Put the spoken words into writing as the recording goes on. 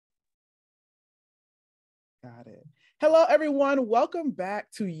Got it. Hello, everyone. Welcome back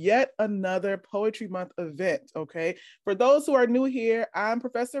to yet another Poetry Month event. Okay. For those who are new here, I'm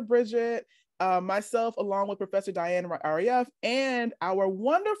Professor Bridgette, myself, along with Professor Diane RF, and our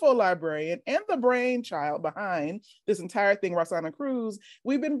wonderful librarian and the brainchild behind this entire thing, Roxana Cruz.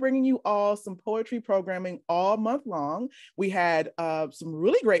 We've been bringing you all some poetry programming all month long. We had some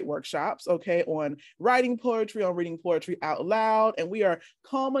really great workshops, okay, on writing poetry, on reading poetry out loud, and we are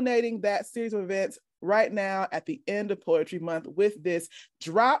culminating that series of events right now at the end of Poetry Month with this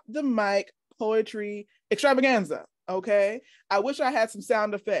drop the mic poetry extravaganza. Okay. I wish I had some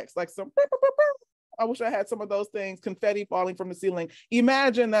sound effects, like some. I wish I had some of those things, confetti falling from the ceiling.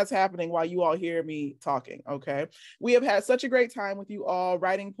 Imagine that's happening while you all hear me talking. Okay. We have had such a great time with you all,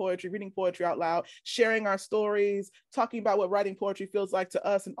 writing poetry, reading poetry out loud, sharing our stories, talking about what writing poetry feels like to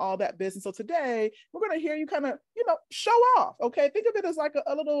us and all that business. So today we're going to hear you kind of, show off. Okay. Think of it as like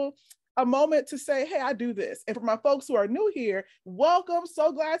a moment to say, hey, I do this. And for my folks who are new here, welcome.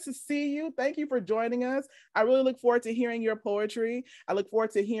 So glad to see you. Thank you for joining us. I really look forward to hearing your poetry. I look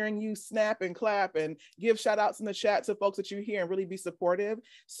forward to hearing you snap and clap and give shout outs in the chat to folks that you hear and really be supportive.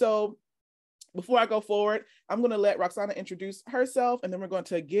 So before I go forward, I'm going to let Roxana introduce herself, and then we're going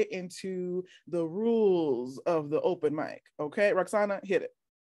to get into the rules of the open mic. Okay, Roxana, hit it.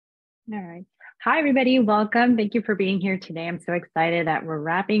 All right. Hi, everybody. Welcome. Thank you for being here today. I'm so excited that we're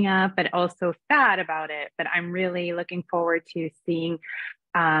wrapping up, but also sad about it. But I'm really looking forward to seeing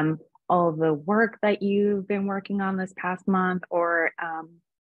all the work that you've been working on this past month, or,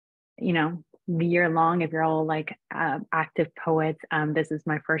 the year long, if you're all like active poets. This is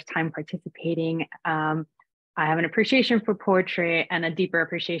my first time participating. I have an appreciation for poetry and a deeper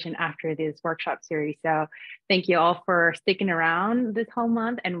appreciation after this workshop series. So thank you all for sticking around this whole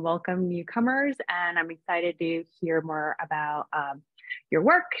month, and welcome newcomers. And I'm excited to hear more about your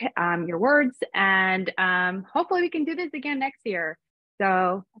work, your words, and hopefully we can do this again next year.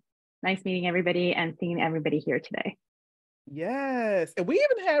 So nice meeting everybody and seeing everybody here today. Yes. And we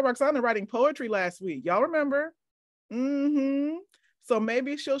even had Roxana writing poetry last week. Y'all remember? So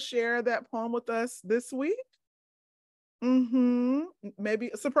maybe she'll share that poem with us this week.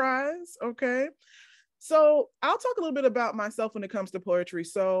 Maybe a surprise. Okay. So I'll talk a little bit about myself when it comes to poetry.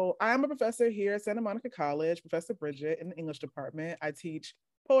 So I'm a professor here at Santa Monica College, Professor Bridgette in the English department. I teach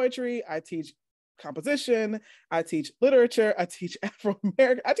poetry, I teach composition, I teach literature, I teach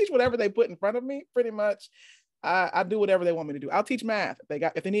Afro-American, I teach whatever they put in front of me, pretty much. I do whatever they want me to do. I'll teach math.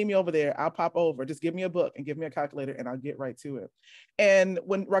 If they need me over there, I'll pop over. Just give me a book and give me a calculator and I'll get right to it. And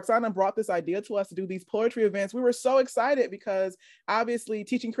when Roxana brought this idea to us to do these poetry events, we were so excited because obviously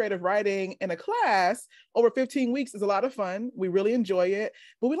teaching creative writing in a class over 15 weeks is a lot of fun. We really enjoy it.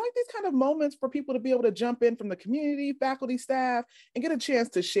 But we like these kind of moments for people to be able to jump in from the community, faculty, staff, and get a chance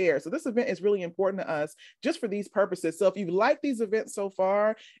to share. So this event is really important to us just for these purposes. So if you've liked these events so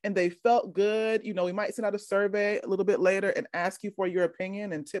far and they felt good, we might send out a survey a little bit later and ask you for your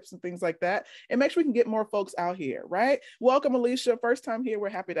opinion and tips and things like that, and make sure we can get more folks out here, right? Welcome, Alicia. First time here. We're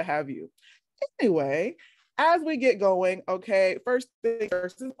happy to have you. Anyway, as we get going, okay, first thing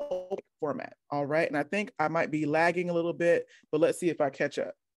first is open format, all right? And I think I might be lagging a little bit, but let's see if I catch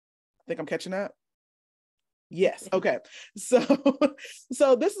up. I think I'm catching up. Yes. Okay. So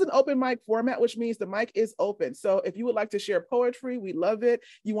this is an open mic format, which means the mic is open. So if you would like to share poetry, we love it.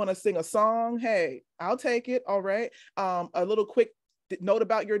 You want to sing a song? Hey, I'll take it. All right. A little quick note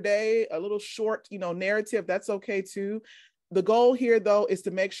about your day, a little short, narrative. That's okay too. The goal here, though, is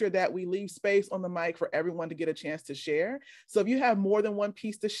to make sure that we leave space on the mic for everyone to get a chance to share. So if you have more than one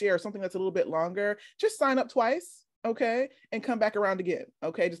piece to share, something that's a little bit longer, just sign up twice. Okay, and come back around again.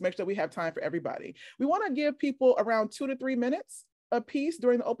 Okay, just make sure we have time for everybody. We want to give people around 2 to 3 minutes a piece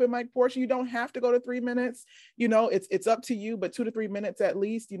during the open mic portion. You don't have to go to 3 minutes. It's up to you, but 2 to 3 minutes at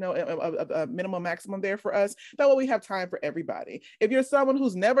least, a minimum maximum there for us. That way we have time for everybody. If you're someone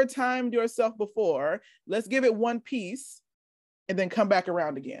who's never timed yourself before, let's give it one piece and then come back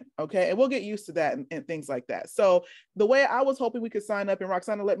around again, okay? And we'll get used to that and things like that. So the way I was hoping we could sign up, and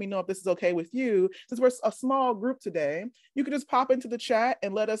Roxana, let me know if this is okay with you, since we're a small group today, you can just pop into the chat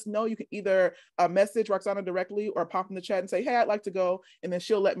and let us know. You can either message Roxana directly or pop in the chat and say, hey, I'd like to go, and then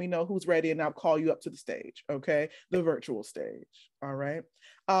she'll let me know who's ready, and I'll call you up to the stage, okay? The virtual stage, all right?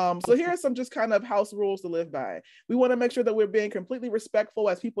 So here are some just kind of house rules to live by. We want to make sure that we're being completely respectful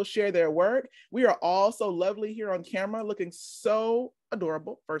as people share their work. We are all so lovely here on camera, looking so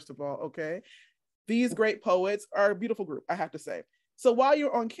adorable, first of all, okay? These great poets are a beautiful group, I have to say. So while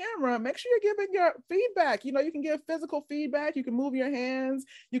you're on camera, make sure you're giving your feedback. You can give physical feedback. You can move your hands.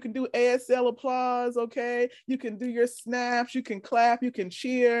 You can do ASL applause, okay? You can do your snaps. You can clap. You can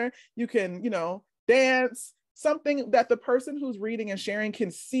cheer. You can, dance, something that the person who's reading and sharing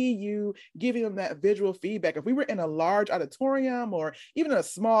can see you giving them that visual feedback. If we were in a large auditorium or even in a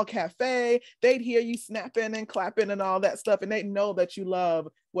small cafe, they'd hear you snapping and clapping and all that stuff, and they know that you love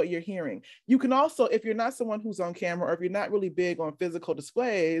what you're hearing. You can also, if you're not someone who's on camera or if you're not really big on physical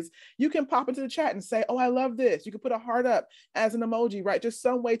displays, you can pop into the chat and say, oh, I love this. You can put a heart up as an emoji, right? Just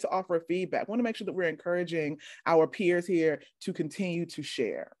some way to offer feedback. We want to make sure that we're encouraging our peers here to continue to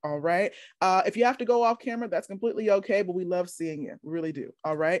share, all right? If you have to go off camera, that's completely okay, but we love seeing you, we really do,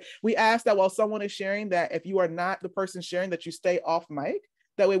 all right? We ask that while someone is sharing, that if you are not the person sharing, that you stay off mic.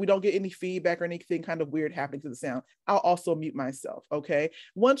 That way we don't get any feedback or anything kind of weird happening to the sound. I'll also mute myself, okay?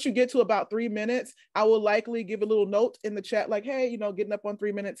 Once you get to about 3 minutes, I will likely give a little note in the chat like, hey, getting up on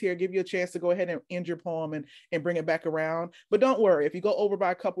 3 minutes here, give you a chance to go ahead and end your poem and bring it back around. But don't worry, if you go over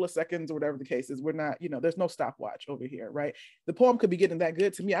by a couple of seconds or whatever the case is, we're not, there's no stopwatch over here, right? The poem could be getting that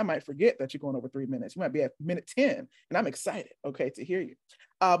good to me. I might forget that you're going over 3 minutes. You might be at minute 10 and I'm excited, okay, to hear you.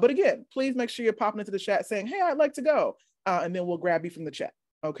 But again, please make sure you're popping into the chat saying, hey, I'd like to go. And then we'll grab you from the chat.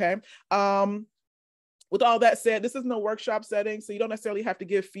 Okay. With all that said, this is no workshop setting, so you don't necessarily have to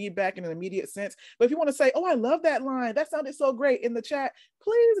give feedback in an immediate sense. But if you want to say, oh, I love that line, that sounded so great in the chat,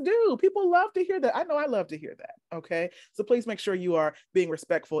 please do. People love to hear that. I know I love to hear that. Okay. So please make sure you are being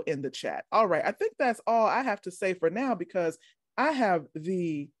respectful in the chat. All right. I think that's all I have to say for now, because I have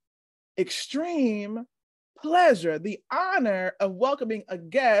the extreme pleasure, the honor of welcoming a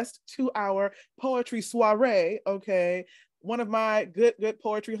guest to our poetry soiree. Okay. One of my good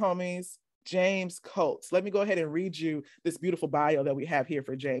poetry homies, James Coates. Let me go ahead and read you this beautiful bio that we have here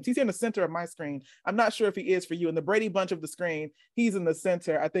for James. He's here in the center of my screen. I'm not sure if he is for you. In the Brady Bunch of the screen, he's in the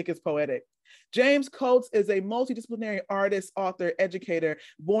center. I think it's poetic. James Coates is a multidisciplinary artist, author, educator,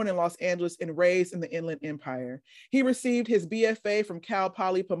 born in Los Angeles and raised in the Inland Empire. He received his BFA from Cal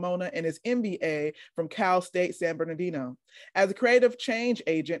Poly Pomona and his MBA from Cal State San Bernardino. As a creative change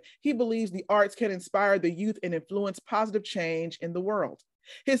agent, he believes the arts can inspire the youth and influence positive change in the world.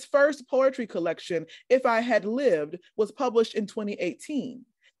 His first poetry collection, If I Had Lived, was published in 2018.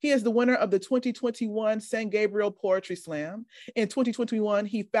 He is the winner of the 2021 San Gabriel Poetry Slam. In 2021,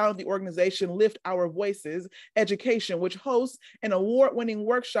 he founded the organization Lift Our Voices Education, which hosts an award-winning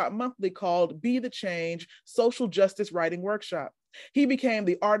workshop monthly called Be the Change Social Justice Writing Workshop. He became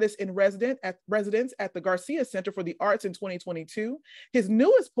the artist in residence at the Garcia Center for the Arts in 2022. His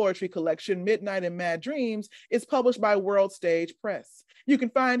newest poetry collection, Midnight and Mad Dreams, is published by World Stage Press. You can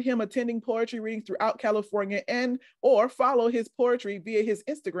find him attending poetry readings throughout California or follow his poetry via his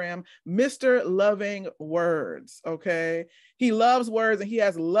Instagram, Mr. Loving Words, okay? He loves words and he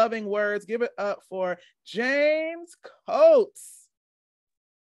has loving words. Give it up for James Coates.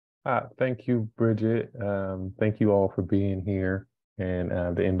 Thank you, Bridget. Thank you all for being here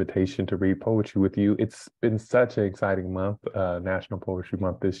and the invitation to read poetry with you. It's been such an exciting month, National Poetry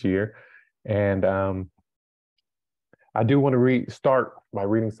Month this year. And I do want to start by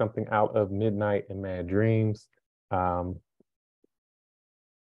reading something out of Midnight and Mad Dreams,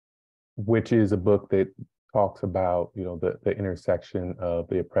 which is a book that talks about, the intersection of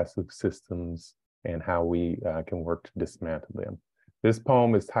the oppressive systems and how we can work to dismantle them. This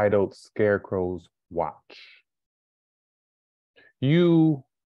poem is titled Scarecrow's Watch. You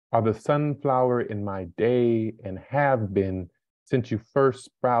are the sunflower in my day and have been since you first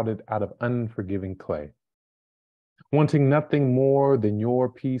sprouted out of unforgiving clay, wanting nothing more than your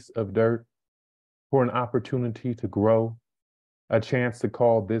piece of dirt for an opportunity to grow, a chance to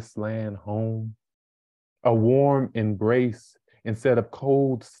call this land home, a warm embrace instead of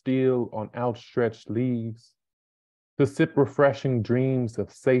cold steel on outstretched leaves, to sip refreshing dreams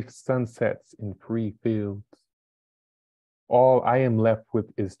of safe sunsets in free fields. All I am left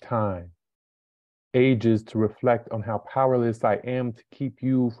with is time, ages to reflect on how powerless I am to keep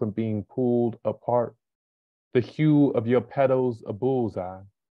you from being pulled apart. The hue of your petals a bullseye,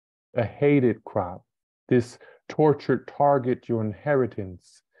 a hated crop, this tortured target your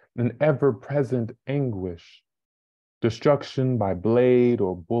inheritance, an ever-present anguish, destruction by blade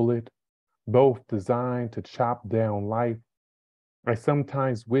or bullet, both designed to chop down life. I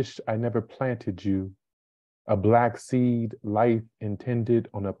sometimes wish I never planted you, a black seed life intended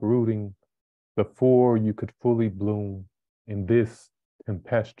on uprooting before you could fully bloom in this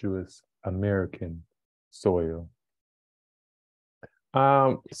tempestuous American soil.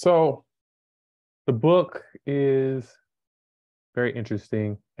 So the book is very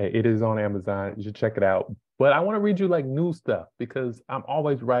interesting. It is on Amazon. You should check it out. But I want to read you like new stuff because I'm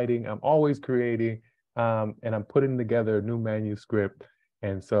always writing, I'm always creating, and I'm putting together a new manuscript.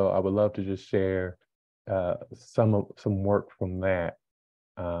 And so I would love to just share some work from that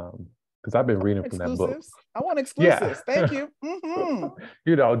because I've been reading from that book. Exclusives. I want Yeah. exclusives. Thank you. Mhm.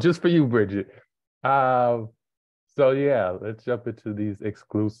 You know, just for you, Bridget. So yeah, let's jump into these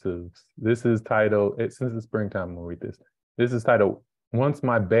exclusives. This is titled, since it's springtime, I'm gonna read this. This is titled, Once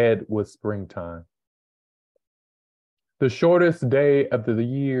My Bed Was Springtime. The shortest day of the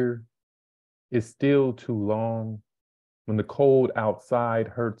year is still too long when the cold outside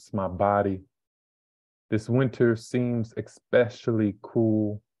hurts my body. This winter seems especially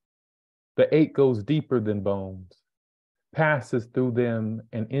cruel. The ache goes deeper than bones, passes through them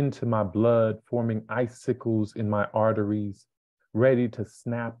and into my blood, forming icicles in my arteries, ready to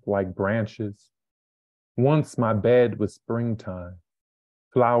snap like branches. Once my bed was springtime,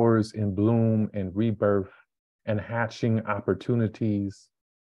 flowers in bloom and rebirth and hatching opportunities.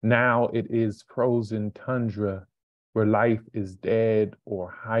 Now it is frozen tundra where life is dead or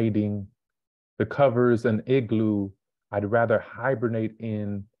hiding. The cover's an igloo I'd rather hibernate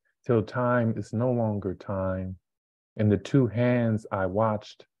in till time is no longer time, and the two hands I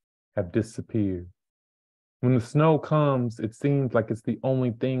watched have disappeared. When the snow comes, it seems like it's the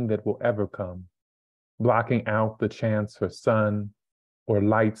only thing that will ever come, blocking out the chance for sun or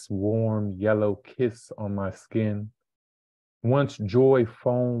light's warm yellow kiss on my skin. Once joy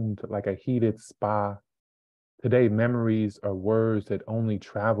foamed like a heated spa, today memories are words that only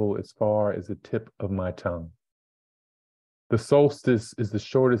travel as far as the tip of my tongue. The solstice is the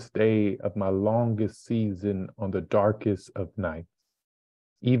shortest day of my longest season on the darkest of nights.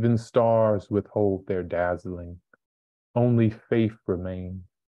 Even stars withhold their dazzling. Only faith remains,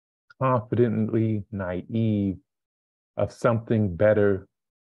 confidently naive of something better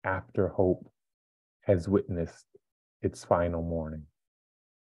after hope has witnessed its final morning.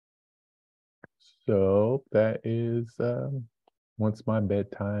 So that is once my bed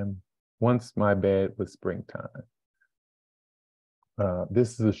was springtime.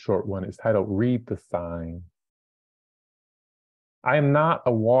 This is a short one. It's titled Read the Sign. I am not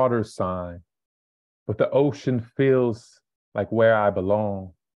a water sign, but the ocean feels like where I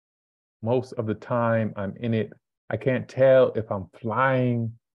belong. Most of the time I'm in it, I can't tell if I'm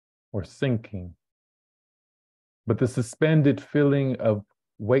flying or sinking. But the suspended feeling of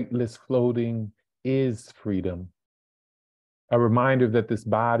weightless floating is freedom. A reminder that this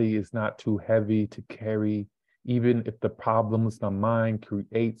body is not too heavy to carry, even if the problems my mind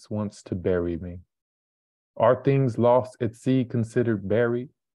creates wants to bury me. Are things lost at sea considered buried?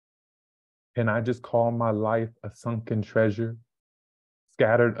 Can I just call my life a sunken treasure,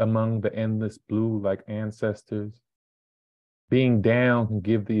 scattered among the endless blue like ancestors? Being down can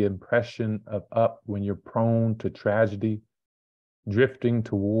give the impression of up when you're prone to tragedy, drifting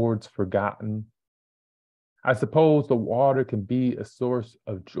towards forgotten. I suppose the water can be a source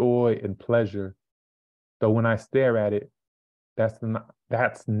of joy and pleasure, though when I stare at it, that's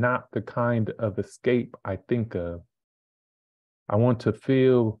not the kind of escape I think of. I want to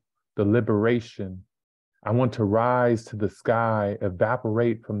feel the liberation. I want to rise to the sky,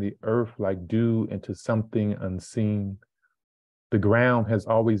 evaporate from the earth like dew into something unseen. The ground has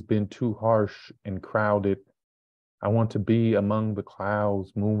always been too harsh and crowded. I want to be among the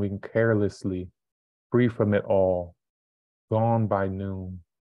clouds, moving carelessly, free from it all, gone by noon,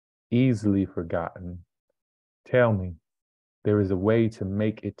 easily forgotten. Tell me, there is a way to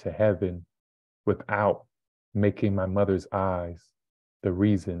make it to heaven without making my mother's eyes the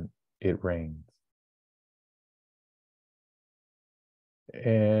reason it rains.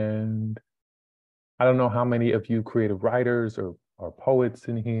 And I don't know how many of you creative writers or poets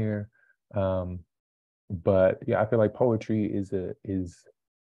in here, but yeah, I feel like poetry is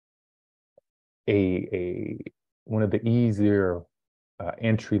a one of the easier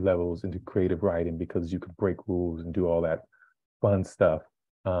entry levels into creative writing because you can break rules and do all that fun stuff.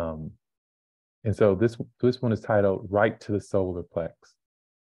 And so this one is titled Right to the Solar Plex.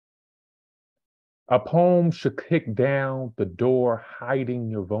 A poem should kick down the door hiding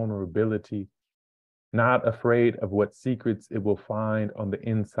your vulnerability, not afraid of what secrets it will find on the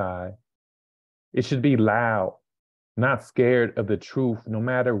inside. It should be loud, not scared of the truth, no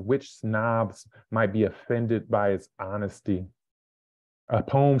matter which snobs might be offended by its honesty. A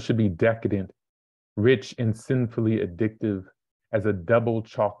poem should be decadent, rich and sinfully addictive as a double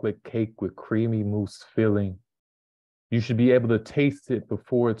chocolate cake with creamy mousse filling. You should be able to taste it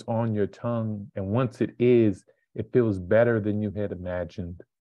before it's on your tongue, and once it is, it feels better than you had imagined.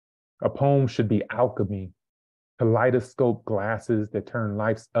 A poem should be alchemy, kaleidoscope glasses that turn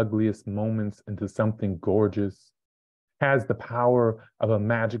life's ugliest moments into something gorgeous, has the power of a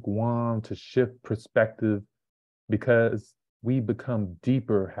magic wand to shift perspective because we become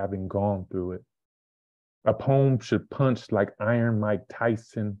deeper having gone through it. A poem should punch like Iron Mike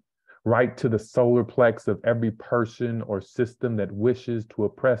Tyson, right to the solar plex of every person or system that wishes to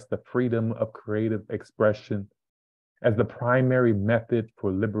oppress the freedom of creative expression as the primary method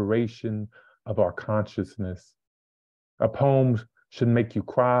for liberation of our consciousness. A poem should make you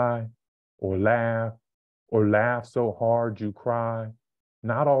cry or laugh so hard you cry.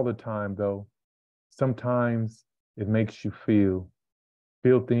 Not all the time, though. Sometimes it makes you feel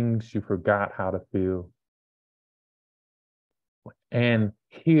things you forgot how to feel, and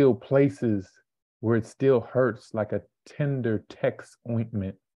heal places where it still hurts like a tender text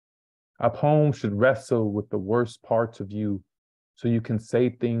ointment. A poem should wrestle with the worst parts of you so you can say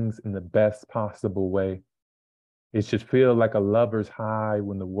things in the best possible way. It should feel like a lover's high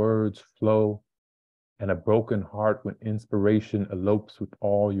when the words flow, and a broken heart when inspiration elopes with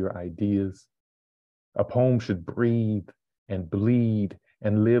all your ideas. A poem should breathe and bleed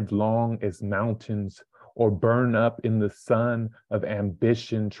and live long as mountains, or burn up in the sun of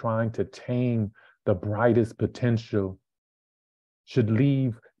ambition trying to tame the brightest potential. Should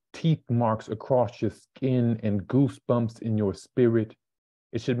leave teeth marks across your skin and goosebumps in your spirit.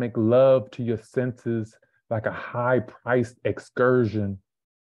 It should make love to your senses like a high-priced excursion.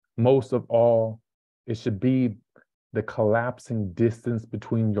 Most of all, it should be the collapsing distance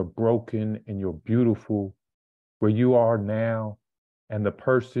between your broken and your beautiful, where you are now and the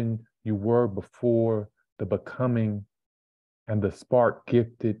person you were before, the becoming, and the spark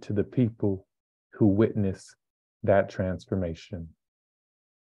gifted to the people who witness that transformation.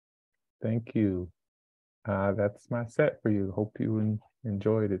 Thank you. That's my set for you. Hope you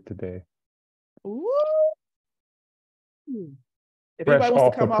enjoyed it today. Ooh. If Fresh anybody wants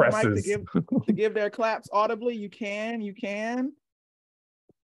off to come the off mic presses. to give their claps audibly, you can.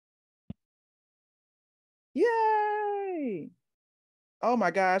 Yay! Oh my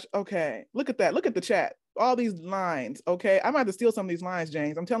gosh. Okay. Look at that. Look at the chat. All these lines. Okay. I might have to steal some of these lines,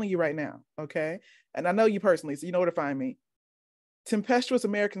 James. I'm telling you right now. Okay. And I know you personally, so you know where to find me. Tempestuous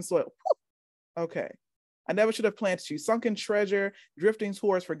American soil. Okay. I never should have planted you. Sunken treasure, drifting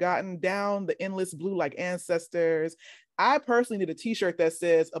towards forgotten, down the endless blue like ancestors. I personally need a t-shirt that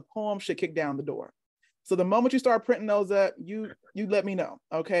says a poem should kick down the door. So the moment you start printing those up, you let me know,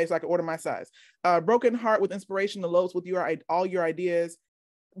 okay? So I can order my size. Broken heart with inspiration, the lows with all your ideas.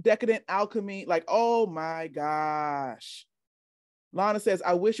 Decadent alchemy, like, oh my gosh. Lana says,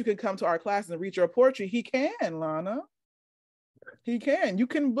 I wish you could come to our class and read your poetry. He can, Lana. He can. You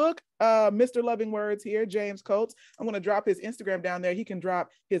can book Mr. Loving Words here, James Coates. I'm going to drop his Instagram down there. He can drop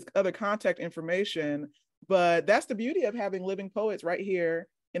his other contact information. But that's the beauty of having living poets right here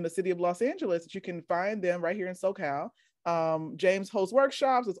in the city of Los Angeles, that you can find them right here in SoCal. James hosts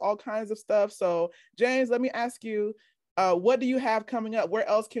workshops, there's all kinds of stuff. So James, let me ask you, what do you have coming up? Where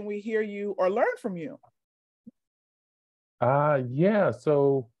else can we hear you or learn from you? Yeah,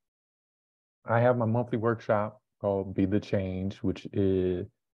 so I have my monthly workshop called Be the Change, which is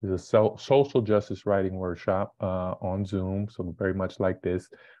a social justice writing workshop on Zoom. So very much like this.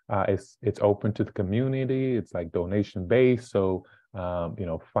 It's open to the community. It's like donation based. So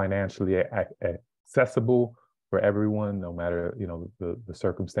financially accessible for everyone, no matter the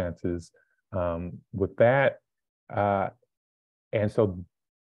circumstances. With that, and so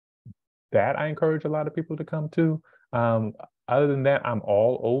that I encourage a lot of people to come to. Other than that, I'm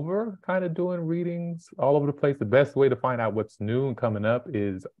all over kind of doing readings all over the place. The best way to find out what's new and coming up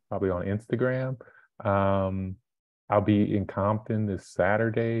is probably on Instagram. I'll be in Compton this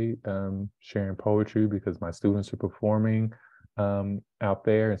Saturday sharing poetry because my students are performing out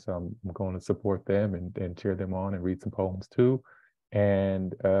there. And so I'm going to support them and cheer them on and read some poems too.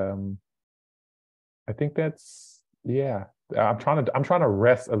 And I think that's, yeah. I'm trying to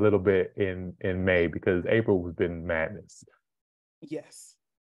rest a little bit in May because April has been madness. Yes.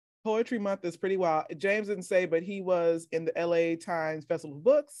 Poetry Month is pretty wild. James didn't say, but he was in the LA Times Festival of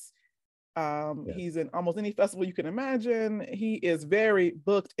Books. Yes. He's in almost any festival you can imagine. He is very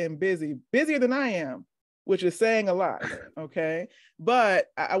booked and busy, busier than I am, which is saying a lot. Okay. But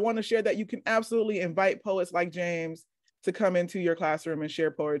I want to share that you can absolutely invite poets like James to come into your classroom and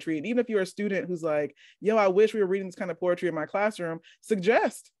share poetry. And even if you're a student who's like, yo, I wish we were reading this kind of poetry in my classroom,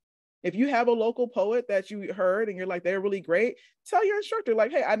 suggest. If you have a local poet that you heard and you're like, they're really great, tell your instructor,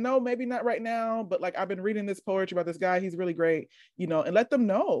 like, hey, I know maybe not right now, but like I've been reading this poetry about this guy, he's really great, and let them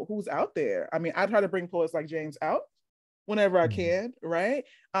know who's out there. I mean, I try to bring poets like James out whenever I can, right?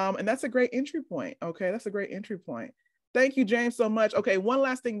 And that's a great entry point, okay? That's a great entry point. Thank you, James, so much. Okay, one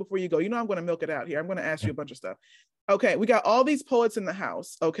last thing before you go. I'm going to milk it out here. I'm going to ask you a bunch of stuff. Okay, we got all these poets in the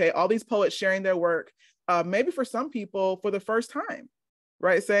house, okay? All these poets sharing their work, maybe for some people for the first time.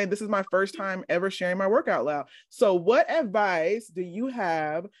 right? Saying this is my first time ever sharing my work out loud. So what advice do you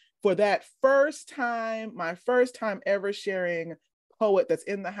have for that first time, my first time ever sharing poet that's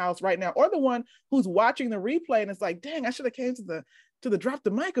in the house right now, or the one who's watching the replay and it's like, dang, I should have came to the Drop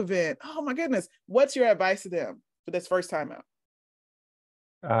the Mic event. Oh my goodness. What's your advice to them for this first time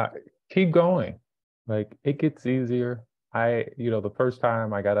out? Keep going. Like, it gets easier. The first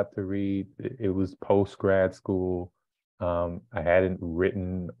time I got up to read, it was post grad school. I hadn't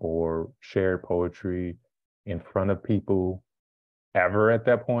written or shared poetry in front of people ever at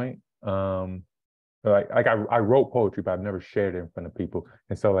that point. I wrote poetry, but I've never shared it in front of people.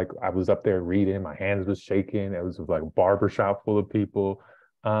 And so like I was up there reading, my hands was shaking. It was like a barbershop full of people.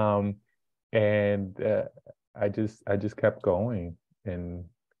 And I just kept going and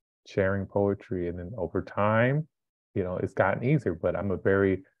sharing poetry. And then over time, it's gotten easier, but I'm a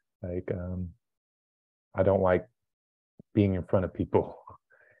very I don't like being in front of people.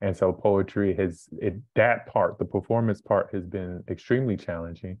 And so poetry that part, the performance part, has been extremely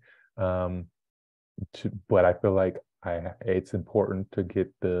challenging. But I feel like it's important to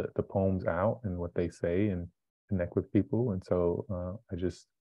get the poems out and what they say and connect with people. And so I just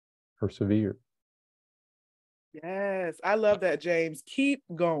persevered. Yes, I love that, James. Keep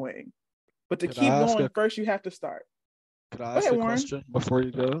going. But to keep going, first you have to start. Could I ask a question before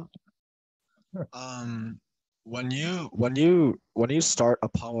you go? Sure. When you start a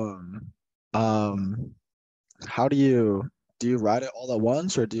poem, how do you write it all at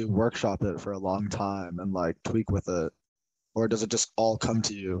once, or do you workshop it for a long time and like tweak with it? Or does it just all come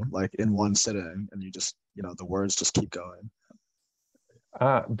to you like in one sitting and you just, the words just keep going?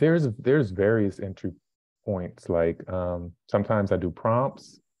 There's various entry points. Like sometimes I do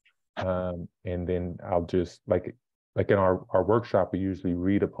prompts, and then I'll just like in our workshop, we usually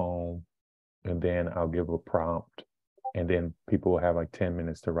read a poem and then I'll give a prompt, and then people will have like 10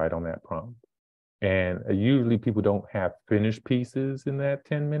 minutes to write on that prompt. And usually people don't have finished pieces in that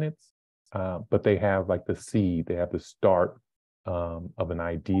 10 minutes, but they have like the seed, they have the start of an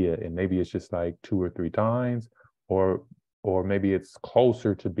idea. And maybe it's just like 2 or 3 times, or maybe it's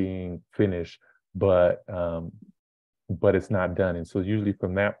closer to being finished, but it's not done. And so usually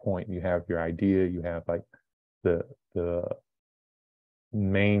from that point, you have your idea, you have like the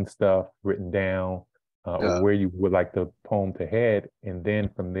main stuff written down, or where you would like the poem to head. And then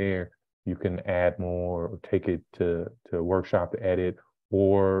from there, you can add more or take it to a workshop to edit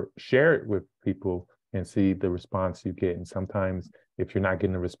or share it with people and see the response you get. And sometimes if you're not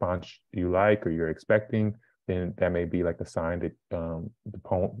getting the response you like or you're expecting, then that may be like a sign that the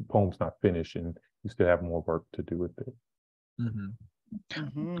poem's not finished and you still have more work to do with it. Mm-hmm.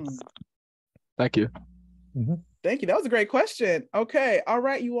 Mm-hmm. Thank you. Mm-hmm. Thank you. That was a great question. Okay. All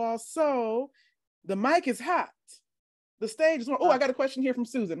right, you all. So the mic is hot. The stage is on. Oh, I got a question here from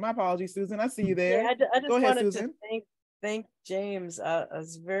Susan. My apologies, Susan. I see you there. Yeah, I just Go ahead, wanted Susan. to thank James. I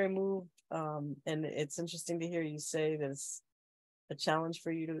was very moved. And it's interesting to hear you say there's a challenge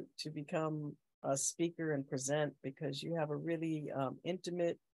for you to become a speaker and present, because you have a really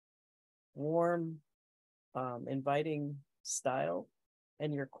intimate, warm, inviting style,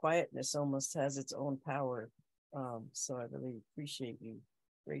 and your quietness almost has its own power. So I really appreciate you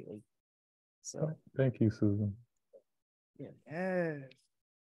greatly. So thank you, Susan. Yeah. Yes.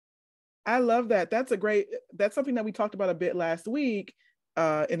 I love that. That's something that we talked about a bit last week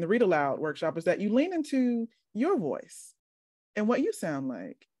in the Read Aloud workshop, is that you lean into your voice and what you sound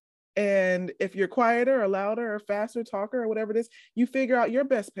like. And if you're quieter or louder or faster talker or whatever it is, you figure out your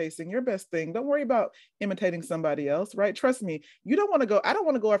best pacing, your best thing. Don't worry about imitating somebody else, right? Trust me, I don't want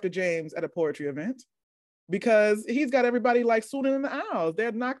to go after James at a poetry event, because he's got everybody like swooning in the aisles.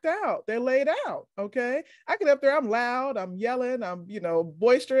 They're knocked out. They're laid out. Okay. I get up there, I'm loud, I'm yelling, I'm,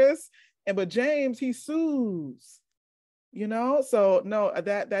 boisterous. But James, he soothes, So no,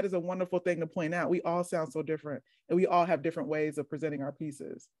 that is a wonderful thing to point out. We all sound so different and we all have different ways of presenting our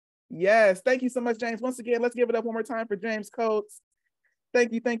pieces. Yes. Thank you so much, James. Once again, let's give it up one more time for James Coates.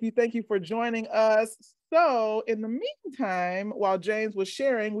 Thank you for joining us. So in the meantime, while James was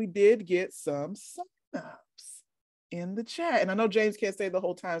sharing, we did get some sign-ups in the chat. And I know James can't stay the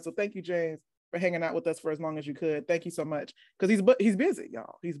whole time. So thank you, James, for hanging out with us for as long as you could. Thank you so much. Because he's busy,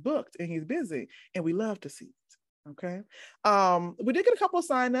 y'all. He's booked and he's busy. And we love to see it. Okay. We did get a couple of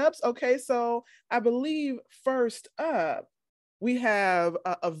sign-ups. Okay. So I believe first up, we have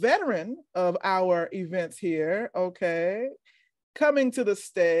a veteran of our events here. Okay. Coming to the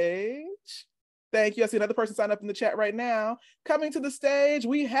stage. Thank you. I see another person sign up in the chat right now. Coming to the stage,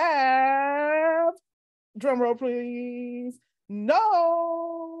 we have, drum roll please,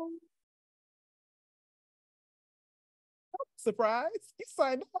 No. Surprise. You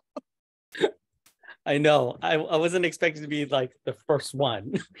signed up. I know. I wasn't expecting to be like the first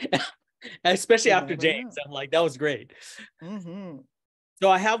one, especially You after never James. know. I'm like, that was great. Mm-hmm. So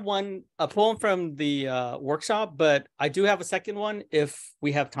I have a poem from the workshop, but I do have a second one if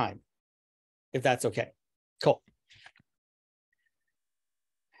we have time, if that's okay. Cool.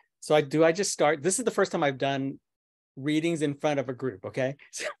 So I just start. This is the first time I've done readings in front of a group, okay?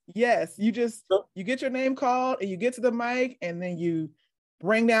 Yes, you get your name called and you get to the mic and then you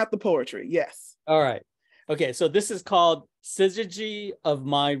bring out the poetry. Yes. All right. Okay, so this is called Syzygy of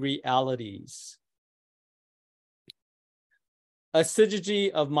My Realities. A syzygy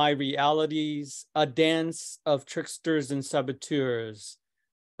of my realities, a dance of tricksters and saboteurs.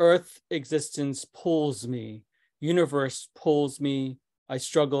 Earth existence pulls me, universe pulls me, I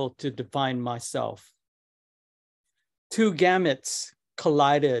struggle to define myself. Two gametes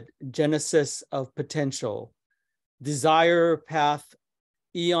collided, genesis of potential. Desire path,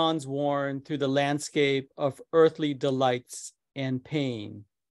 eons worn through the landscape of earthly delights and pain.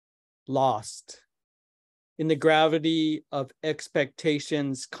 Lost. In the gravity of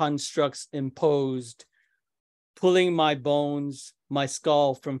expectations, constructs imposed, pulling my bones, my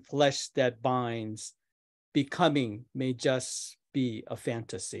skull from flesh that binds. Becoming may just be a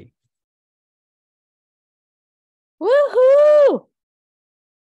fantasy. Woohoo!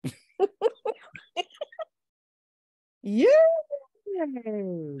 Yeah.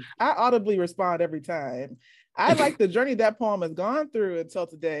 I audibly respond every time. I like the journey that poem has gone through until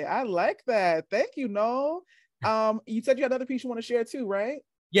today. I like that. Thank you, Noel. You said you had another piece you want to share too, right?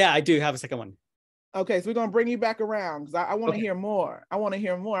 Yeah, I do have a second one. Okay, so we're gonna bring you back around because I want to hear more. I want to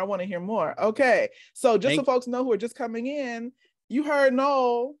hear more. I want to hear more. Okay, so just so folks know who are just coming in, you heard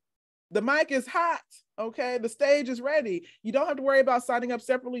Noel. The mic is hot. Okay, the stage is ready. You don't have to worry about signing up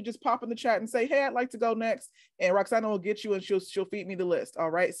separately. Just pop in the chat and say, "Hey, I'd like to go next," and Roxana will get you and she'll feed me the list. All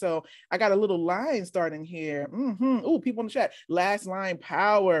right. So I got a little line starting here. Oh, people in the chat. Last line,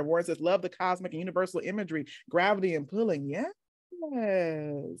 power, where it says, "Love the cosmic and universal imagery, gravity and pulling." Yeah.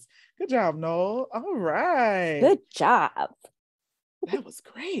 Yes. Good job, Noel. All right. Good job. That was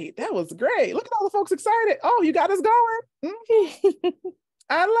great. That was great. Look at all the folks excited. Oh, you got us going.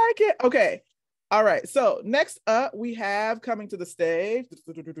 I like it. Okay. All right. So next up, we have coming to the stage,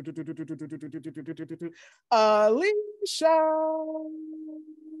 Alicia.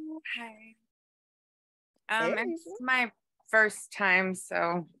 Hi. Hey. It's my first time,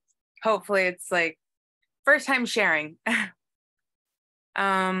 so hopefully it's like first time sharing.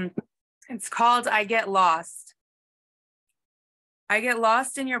 It's called I Get Lost. I get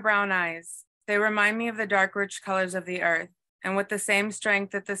lost in your brown eyes. They remind me of the dark, rich colors of the earth. And with the same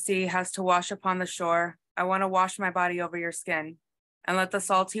strength that the sea has to wash upon the shore, I want to wash my body over your skin and let the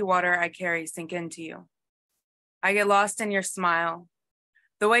salty water I carry sink into you. I get lost in your smile,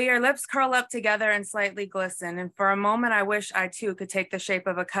 the way your lips curl up together and slightly glisten. And for a moment, I wish I too could take the shape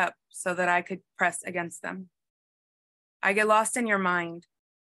of a cup so that I could press against them. I get lost in your mind,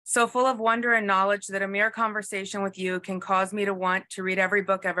 so full of wonder and knowledge that a mere conversation with you can cause me to want to read every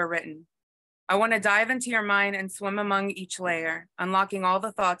book ever written. I want to dive into your mind and swim among each layer, unlocking all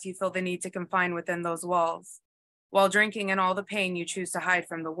the thoughts you feel the need to confine within those walls, while drinking in all the pain you choose to hide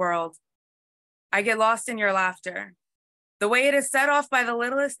from the world. I get lost in your laughter, the way it is set off by the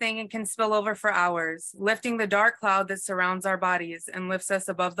littlest thing and can spill over for hours, lifting the dark cloud that surrounds our bodies and lifts us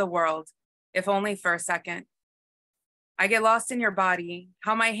above the world, if only for a second. I get lost in your body,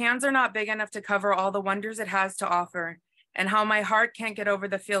 how my hands are not big enough to cover all the wonders it has to offer, and how my heart can't get over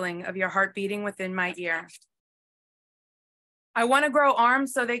the feeling of your heart beating within my ear. I want to grow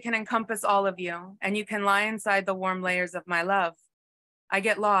arms so they can encompass all of you, and you can lie inside the warm layers of my love. I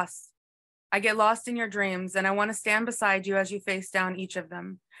get lost. I get lost in your dreams, and I want to stand beside you as you face down each of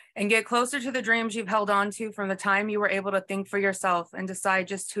them, and get closer to the dreams you've held on to from the time you were able to think for yourself and decide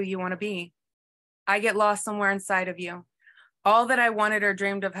just who you want to be. I get lost somewhere inside of you. All that I wanted or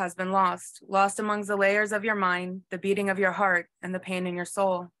dreamed of has been lost amongst the layers of your mind, the beating of your heart, and the pain in your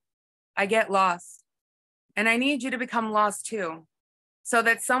soul. I get lost. And I need you to become lost too, so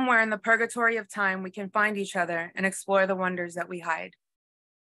that somewhere in the purgatory of time, we can find each other and explore the wonders that we hide.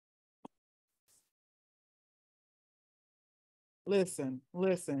 Listen.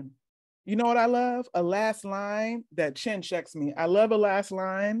 You know what I love? A last line that chin checks me. I love a last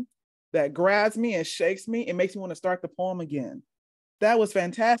line that grabs me and shakes me and makes me want to start the poem again. That was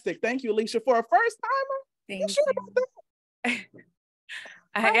fantastic. Thank you, Alicia, for a first timer. Thank you.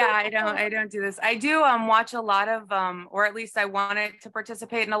 I don't do this. I do watch a lot of, or at least I wanted to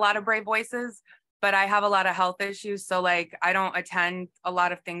participate in a lot of Brave Voices, but I have a lot of health issues. So like, I don't attend a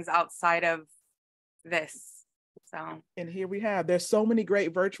lot of things outside of this. So, and here we have, there's so many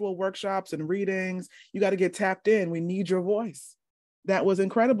great virtual workshops and readings. You got to get tapped in. We need your voice. That was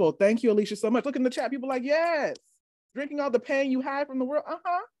incredible. Thank you, Alicia, so much. Look in the chat. People like, yes, drinking all the pain you hide from the world.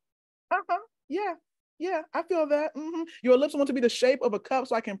 Yeah, yeah, I feel that. Your lips want to be the shape of a cup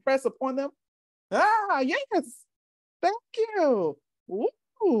so I can press upon them. Yes. Thank you.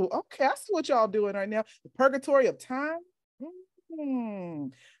 Ooh, okay, I see what y'all doing right now. The purgatory of time.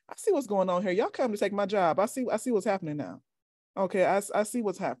 I see what's going on here. Y'all come to take my job. I see what's happening now. Okay, I see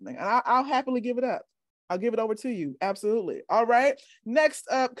what's happening. And I'll happily give it up. I'll give it over to you. Absolutely. All right. Next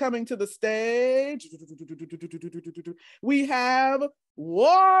up, coming to the stage, we have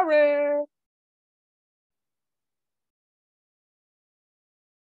Warren.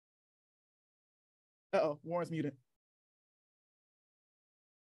 Uh-oh, Warren's muted.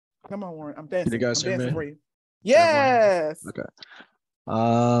 Come on, Warren. I'm dancing. Can you guys hear me? For you. Yes. Okay.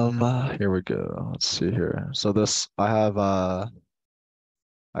 Here we go. Let's see here. So this, I have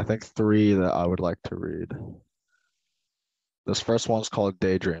I think 3 that I would like to read. This first one's called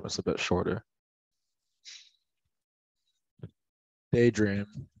Daydream. It's a bit shorter. Daydream.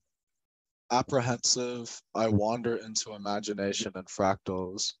 Apprehensive, I wander into imagination and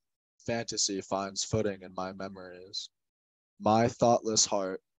fractals. Fantasy finds footing in my memories. My thoughtless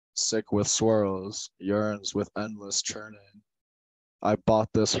heart, sick with swirls, yearns with endless churning. I bought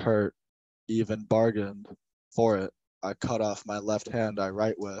this hurt, even bargained. For it, I cut off my left hand I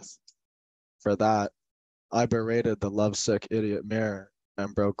write with. For that, I berated the lovesick idiot mirror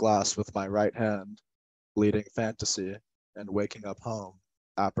and broke glass with my right hand, bleeding fantasy and waking up home,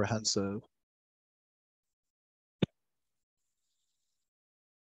 apprehensive.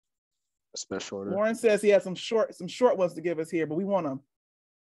 It's a bit shorter. Warren says he has some short ones to give us here, but we want them.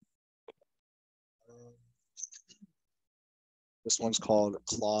 This one's called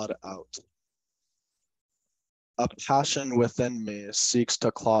Clawed Out. A passion within me seeks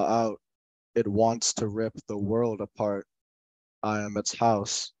to claw out. It wants to rip the world apart. I am its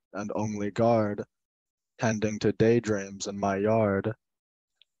house and only guard, tending to daydreams in my yard.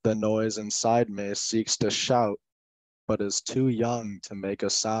 The noise inside me seeks to shout, but is too young to make a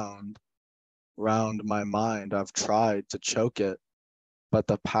sound. Round my mind I've tried to choke it, but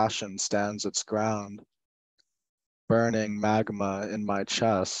the passion stands its ground. Burning magma in my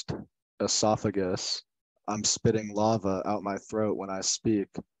chest, esophagus. I'm spitting lava out my throat when I speak.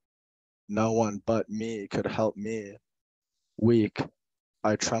 No one but me could help me. Weak,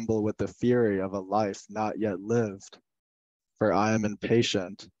 I tremble with the fury of a life not yet lived. For I am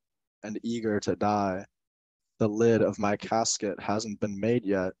impatient and eager to die. The lid of my casket hasn't been made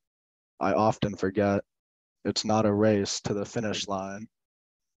yet. I often forget. It's not a race to the finish line.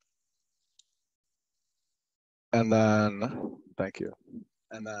 And then, thank you.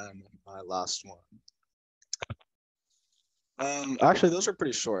 And then my last one. Actually, those are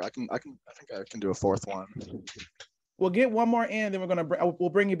pretty short. I think I can do a 4th one. We'll get one more in, then we'll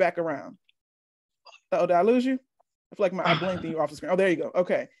bring you back around. Oh, did I lose you? I feel like I blinked and you off the screen. Oh, there you go.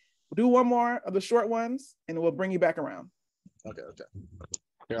 Okay, we'll do one more of the short ones, and we'll bring you back around. Okay.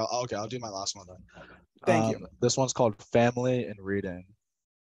 Here, I'll do my last one then. Thank you. This one's called Family and Reading.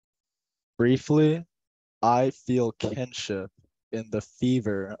 Briefly, I feel kinship in the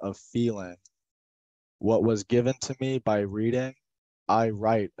fever of feeling. What was given to me by reading, I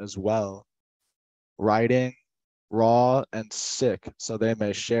write as well. Writing, raw and sick, so they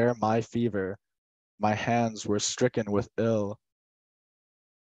may share my fever. My hands were stricken with ill.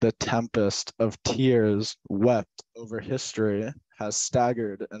 The tempest of tears wept over history has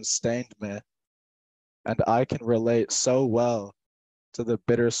staggered and stained me. And I can relate so well to the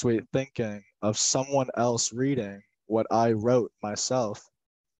bittersweet thinking of someone else reading what I wrote myself.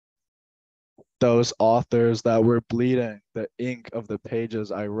 Those authors that were bleeding, the ink of the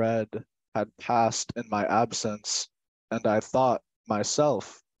pages I read had passed in my absence, and I thought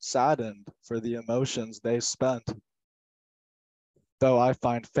myself saddened for the emotions they spent. Though I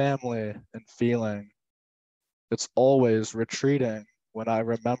find family in feeling, it's always retreating when I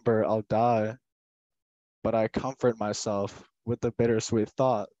remember I'll die. But I comfort myself with the bittersweet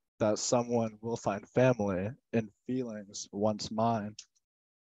thought that someone will find family in feelings once mine.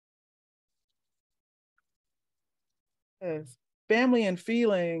 Yes. Family and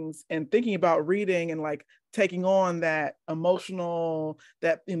feelings, and thinking about reading and like taking on that emotional,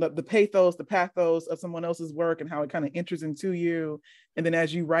 that, you know, the pathos of someone else's work and how it kind of enters into you. And then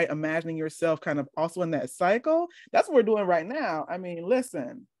as you write, imagining yourself kind of also in that cycle. That's what we're doing right now. I mean,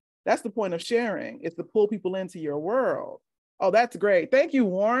 listen, that's the point of sharing. It's to pull people into your world. Oh, that's great. Thank you,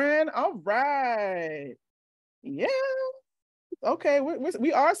 Warren. All right. Yeah. Okay,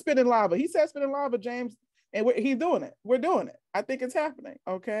 we are spinning lava. He said spinning lava, James. And he's doing it. We're doing it. I think it's happening.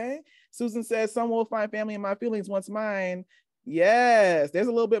 Okay. Susan says, someone will find family in my feelings once mine. Yes, there's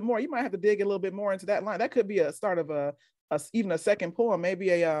a little bit more. You might have to dig a little bit more into that line. That could be a start of even a second poem, maybe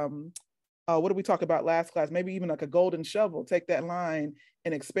a what did we talk about last class? Maybe even like a golden shovel. Take that line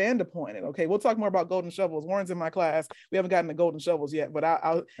and expand upon it. Okay, we'll talk more about golden shovels. Warren's in my class. We haven't gotten to golden shovels yet, but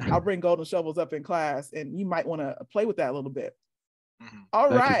I'll bring golden shovels up in class, and you might want to play with that a little bit. Mm-hmm. All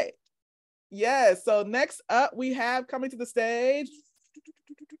Thank right. You. Yes. So next up, we have coming to the stage,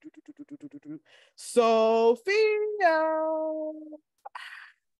 Sophia.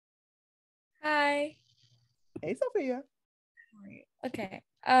 Hi. Hey, Sophia. Okay.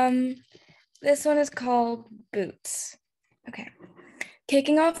 This one is called Boots. Okay.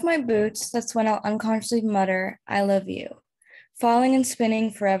 Kicking off my boots, that's when I'll unconsciously mutter, I love you. Falling and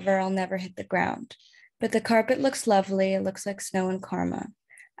spinning forever, I'll never hit the ground. But the carpet looks lovely, it looks like snow and karma.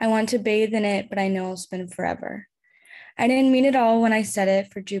 I want to bathe in it, but I know I'll spin forever. I didn't mean it all when I said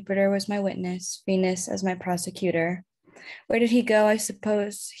it, for Jupiter was my witness, Venus as my prosecutor. Where did he go? I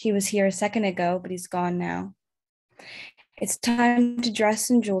suppose he was here a second ago, but he's gone now. It's time to dress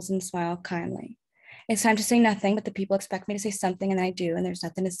in jewels and smile kindly. It's time to say nothing, but the people expect me to say something, and I do, and there's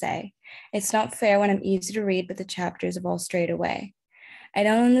nothing to say. It's not fair when I'm easy to read, but the chapters have all strayed away. I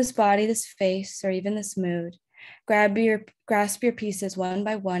don't own this body, this face, or even this mood. Grasp your pieces one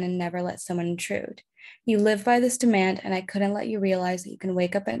by one and never let someone intrude. You live by this demand, and I couldn't let you realize that you can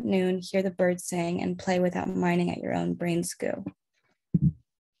wake up at noon, hear the birds sing, and play without minding at your own brain's goo.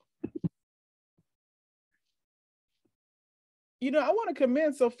 You know, I want to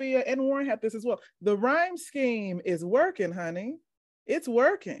commend Sophia and Warren have this as well. The rhyme scheme is working, honey. It's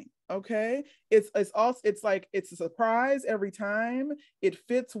working. Okay. It's like it's a surprise every time. It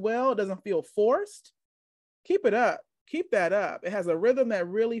fits well. It doesn't feel forced. Keep it up. Keep that up. It has a rhythm that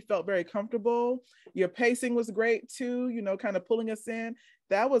really felt very comfortable. Your pacing was great too, you know, kind of pulling us in.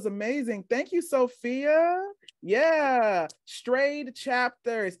 That was amazing. Thank you, Sophia. Yeah. Strayed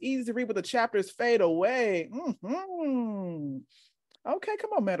chapters. Easy to read, but the chapters fade away. Mm-hmm. Okay, come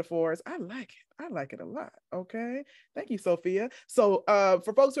on, metaphors. I like it. I like it a lot. Okay. Thank you, Sophia. So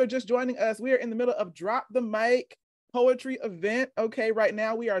for folks who are just joining us, we are in the middle of Drop the Mic poetry event. Okay, right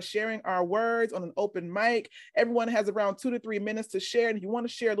now we are sharing our words on an open mic. Everyone has around 2 to 3 minutes to share. And if you want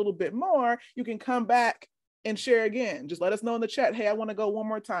to share a little bit more, you can come back and share again. Just let us know in the chat, hey, I want to go one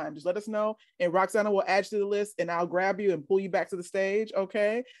more time. Just let us know, and Roxana will add you to the list, and I'll grab you and pull you back to the stage.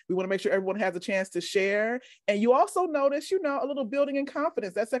 Okay, we want to make sure everyone has a chance to share. And you also notice, you know, a little building in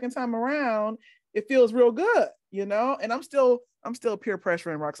confidence. That second time around, it feels real good, you know. And I'm still peer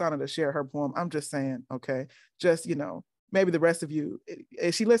pressuring Roxana to share her poem. I'm just saying, okay, just, you know, maybe the rest of you,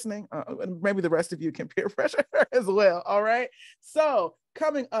 is she listening? Maybe the rest of you can peer pressure her as well. All right. So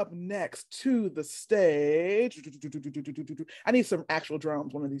coming up next to the stage, I need some actual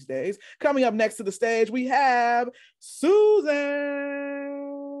drums one of these days. Coming up next to the stage, we have Susan.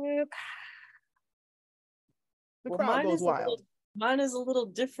 The crowd goes wild. Mine is a little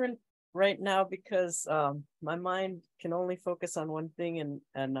different right now because my mind can only focus on one thing, and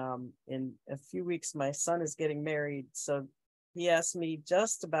in a few weeks my son is getting married, so he asked me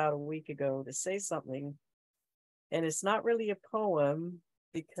just about a week ago to say something, and it's not really a poem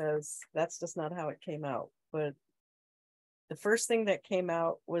because that's just not how it came out. But the first thing that came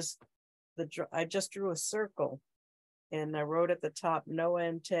out was I just drew a circle, and I wrote at the top Noah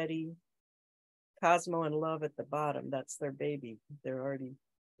and Teddy, Cosmo and Love at the bottom. That's their baby. They already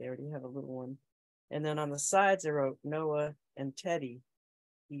have a little one. And then on the sides, I wrote Noah and Teddy,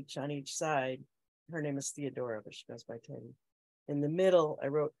 each on each side. Her name is Theodora, but she goes by Teddy. In the middle, I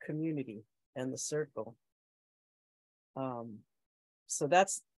wrote community and the circle. So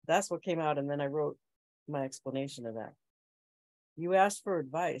that's what came out. And then I wrote my explanation of that. You asked for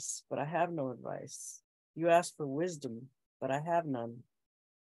advice, but I have no advice. You asked for wisdom, but I have none.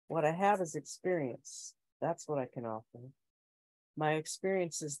 What I have is experience. That's what I can offer. My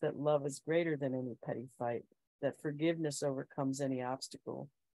experience is that love is greater than any petty fight, that forgiveness overcomes any obstacle,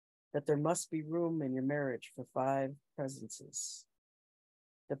 that there must be room in your marriage for 5 presences.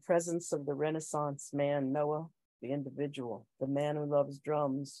 The presence of the Renaissance man, Noah, the individual, the man who loves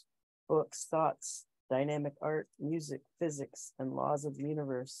drums, books, thoughts, dynamic art, music, physics, and laws of the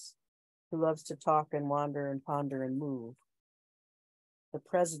universe, who loves to talk and wander and ponder and move. The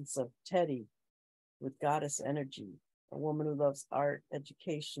presence of Teddy with goddess energy, a woman who loves art,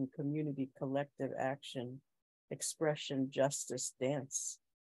 education, community, collective action, expression, justice, dance,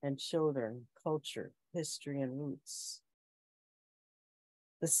 and children, culture, history, and roots.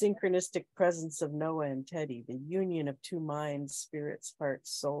 The synchronistic presence of Noah and Teddy, the union of two minds, spirits,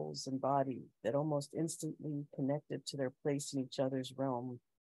 hearts, souls, and body that almost instantly connected to their place in each other's realm.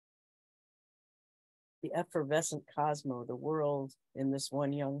 The effervescent cosmos, the world in this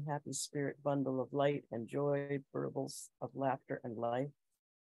one young happy spirit bundle of light and joy, burbles of laughter and life.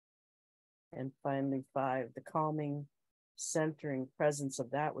 And finally, 5, the calming, centering presence of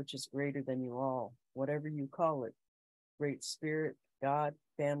that which is greater than you all, whatever you call it, great spirit, God,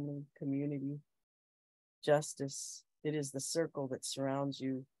 family, community, justice. It is the circle that surrounds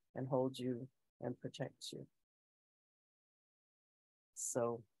you and holds you and protects you.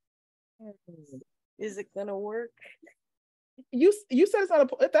 So, is it gonna work? You said it's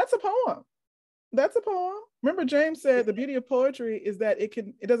not that's a poem. That's a poem. Remember, James said the beauty of poetry is that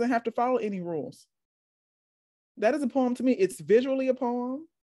it doesn't have to follow any rules. That is a poem to me. It's visually a poem.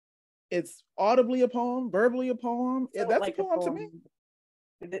 It's audibly a poem, verbally a poem. That's like a poem to me.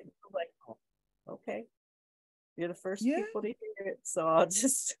 Okay. You're the first people to hear it, so I'll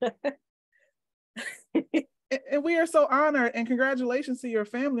just And we are so honored, and congratulations to your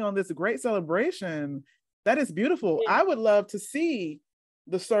family on this great celebration. That is beautiful. I would love to see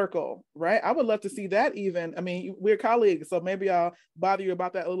the circle, right? I would love to see that even. I mean, we're colleagues, so maybe I'll bother you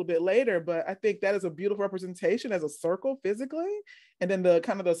about that a little bit later, but I think that is a beautiful representation as a circle physically. And then the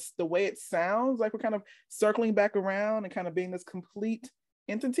kind of the way it sounds like we're kind of circling back around and kind of being this complete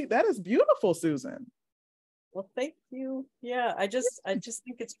entity. That is beautiful, Susan. Well, thank you. Yeah, I just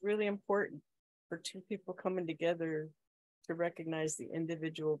think it's really important for two people coming together to recognize the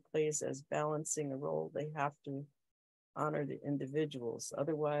individual plays as balancing a role. They have to honor the individuals.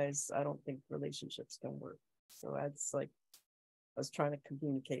 Otherwise, I don't think relationships can work. So that's like, I was trying to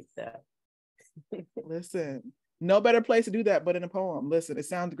communicate that. Listen, no better place to do that but in a poem. Listen, it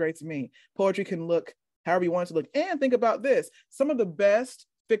sounds great to me. Poetry can look however you want it to look. And think about this. Some of the best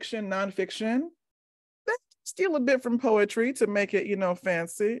fiction, nonfiction, they steal a bit from poetry to make it,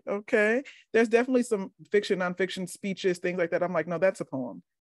 fancy. Okay. There's definitely some fiction, nonfiction speeches, things like that. I'm like, no, that's a poem.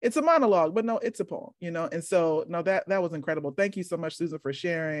 It's a monologue, but no, it's a poem, And so, no, that was incredible. Thank you so much, Susan, for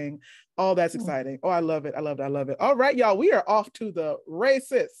sharing. Oh, that's exciting. Oh, I love it. I love it. I love it. All right, y'all, we are off to the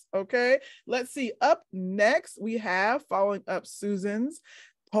races. Okay. Let's see. Up next, we have, following up Susan's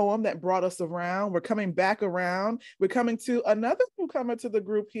poem that brought us around. We're coming back around. We're coming to another newcomer to the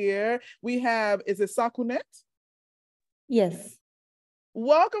group here. We have, is it Sakunet? Yes.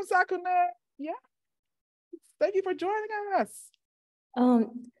 Welcome, Sakunet. Yeah. Thank you for joining us.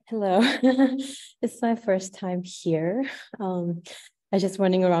 Hello. It's my first time here. I just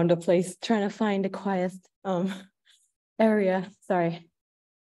running around the place trying to find the quietest area. Sorry.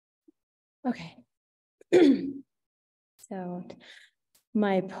 Okay. So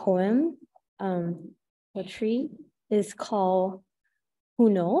my poem, poetry, is called Who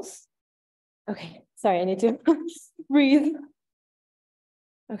Knows? Okay, sorry, I need to breathe.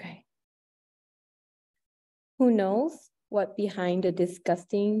 Okay. Who knows what behind the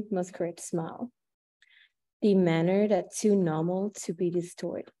disgusting masquerade smile? The manner that's too normal to be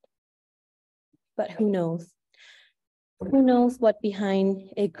distorted. But who knows? Who knows what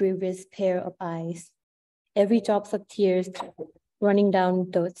behind a grievous pair of eyes? Every drop of tears running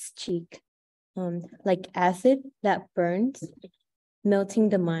down those cheeks, like acid that burns, melting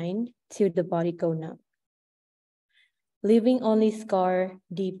the mind till the body go numb. Leaving only scar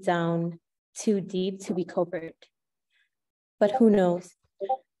deep down, too deep to be covered. But who knows?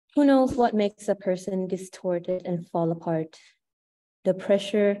 Who knows what makes a person distorted and fall apart? The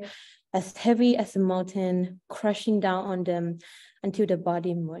pressure as heavy as a mountain crushing down on them until the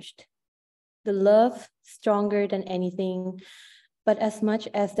body mushed. The love stronger than anything, but as much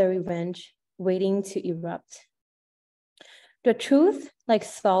as the revenge waiting to erupt. The truth, like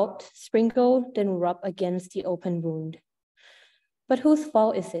salt, sprinkled then rub against the open wound. But whose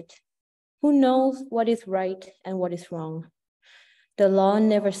fault is it? Who knows what is right and what is wrong? The law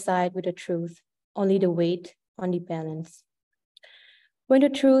never side with the truth, only the weight on the balance. When the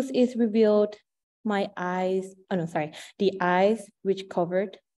truth is revealed, the eyes which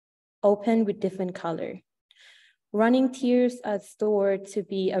covered, open with different color. Running tears are stored to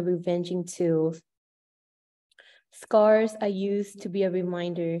be a revenging tool. Scars are used to be a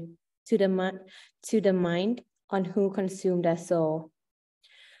reminder to the mind on who consumed their soul.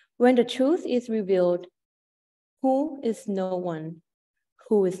 When the truth is revealed, who is no one,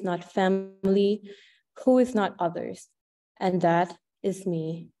 who is not family, who is not others, and that is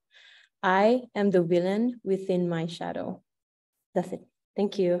me. I am the villain within my shadow. That's it.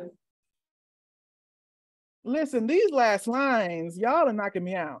 Thank you. Listen, these last lines, y'all are knocking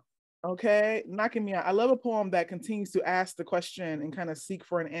me out. Okay, knocking me out. I love a poem that continues to ask the question and kind of seek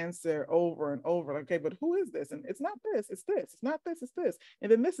for an answer over and over. Okay, but who is this? And it's not this, it's this. It's not this, it's this.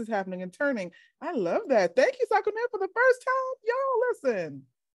 And then this is happening and turning. I love that. Thank you, Sakunet, for the first time. Y'all, listen.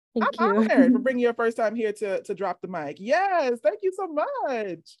 Thank I'm you. honored for bringing your first time here to drop the mic. Yes, thank you so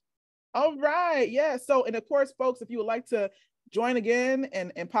much. All right, yeah. So, and of course, folks, if you would like to join again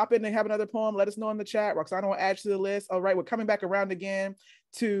and pop in and have another poem, let us know in the chat. Roxana will add you to the list. All right, we're coming back around again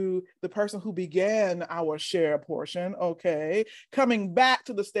to the person who began our share portion. Okay, coming back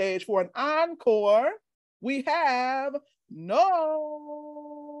to the stage for an encore, we have No.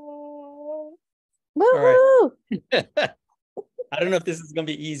 All right. Woohoo! I don't know if this is going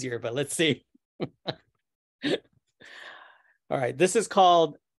to be easier, but let's see. All right. This is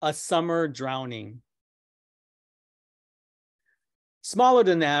called A Summer Drowning. Smaller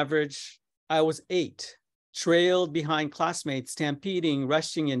than average, I was 8, trailed behind classmates, stampeding,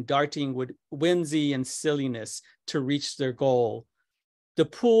 rushing, and darting with whimsy and silliness to reach their goal. The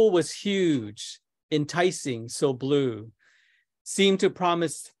pool was huge, enticing, so blue, seemed to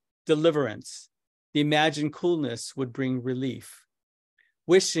promise deliverance. The imagined coolness would bring relief.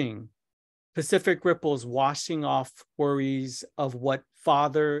 Wishing, Pacific ripples washing off worries of what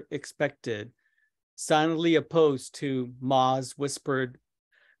father expected, silently opposed to Ma's whispered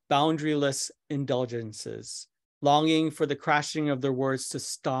boundaryless indulgences, longing for the crashing of their words to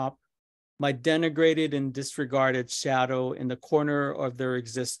stop, my denigrated and disregarded shadow in the corner of their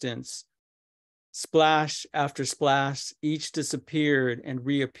existence. Splash after splash, each disappeared and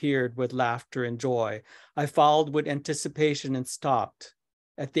reappeared with laughter and joy. I followed with anticipation and stopped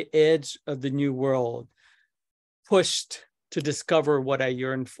at the edge of the new world, pushed to discover what I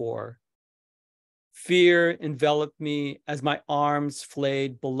yearned for. Fear enveloped me as my arms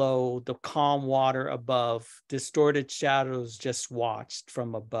flayed below the calm water above. Distorted shadows just watched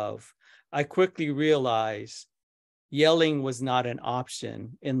from above. I quickly realized yelling was not an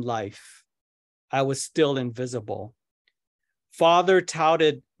option in life. I was still invisible. Father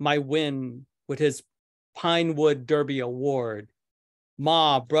touted my win with his Pinewood Derby Award.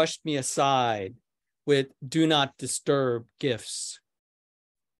 Ma brushed me aside with do not disturb gifts.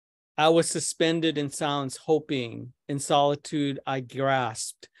 I was suspended in silence, hoping. In solitude, I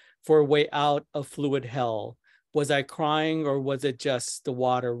grasped for a way out of fluid hell. Was I crying, or was it just the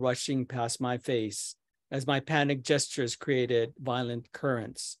water rushing past my face as my panic gestures created violent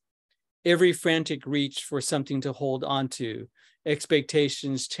currents? Every frantic reach for something to hold onto,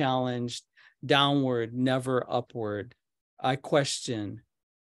 expectations challenged, downward, never upward. I question,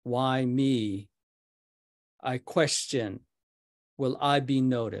 why me? I question, will I be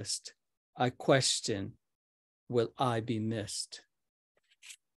noticed? I question, will I be missed?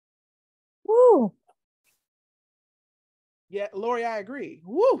 Woo! Yeah, Lori, I agree.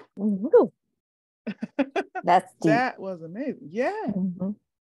 Woo! Woo! That's deep. That was amazing. Yeah. Mm-hmm.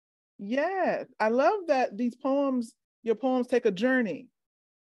 Yeah. I love that these poems, your poems take a journey.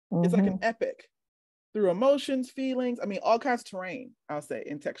 It's like an epic through emotions, feelings. I mean, all kinds of terrain, I'll say,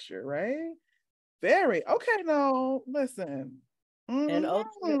 in texture, right? Very. Okay, no, listen. And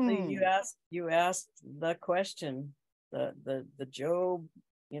ultimately you asked the question, the Job,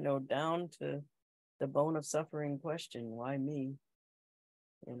 down to the bone of suffering question, why me?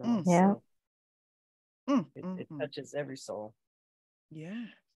 Yeah. So it touches every soul. Yeah.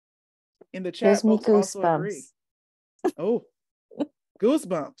 In the chat, Gives me folks also agree. goosebumps. Oh,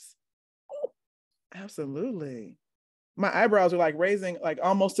 goosebumps. Absolutely. My eyebrows are like raising like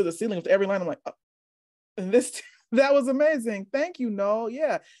almost to the ceiling with every line. I'm like, oh. And this that was amazing. Thank you, Noel.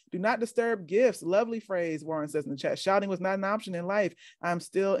 Yeah. Do not disturb gifts. Lovely phrase, Warren says in the chat. Shouting was not an option in life. I'm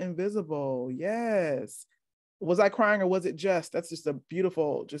still invisible. Yes. Was I crying or was it just? That's just a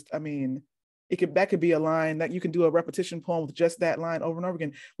beautiful, that could be a line that you can do a repetition poem with just that line over and over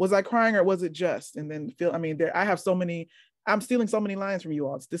again. Was I crying or was it just? And then I'm stealing so many lines from you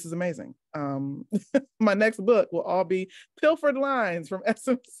all. This is amazing. My next book will all be pilfered lines from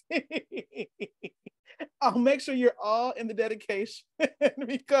SMC. I'll make sure you're all in the dedication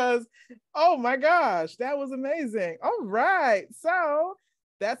because, oh my gosh, that was amazing. All right. So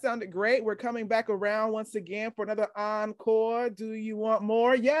that sounded great. We're coming back around once again for another encore. Do you want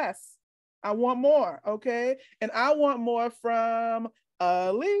more? Yes, I want more. Okay. And I want more from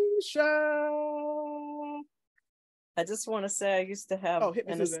Alicia. I just want to say I used to have an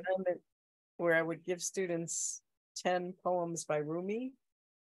Susan. assignment where I would give students 10 poems by Rumi,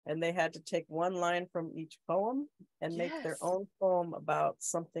 and they had to take one line from each poem and make their own poem about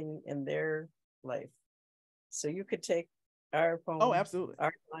something in their life. So you could take our poem, Oh, absolutely.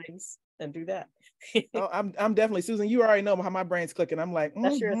 our lines, and do that. Oh, I'm definitely, Susan, you already know how my brain's clicking. I'm like,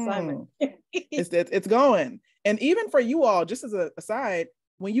 That's your assignment. it's going. And even for you all, just as a aside,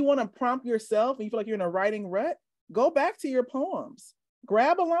 when you want to prompt yourself and you feel like you're in a writing rut, go back to your poems,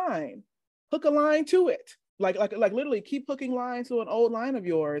 grab a line, hook a line to it. Like literally keep hooking lines to an old line of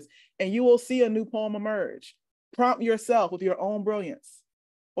yours, and you will see a new poem emerge. Prompt yourself with your own brilliance,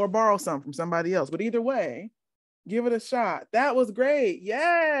 or borrow some from somebody else. But either way, give it a shot. That was great.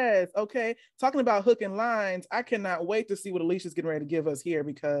 Yes. Okay. Talking about hooking lines, I cannot wait to see what Alicia's getting ready to give us here,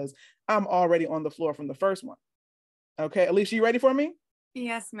 because I'm already on the floor from the first one. Okay, Alicia, you ready for me?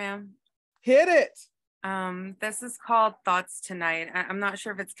 Yes, ma'am. Hit it. This is called Thoughts Tonight. I'm not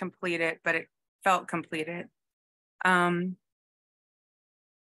sure if it's completed, but it felt completed. The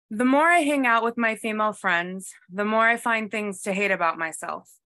more I hang out with my female friends, the more I find things to hate about myself.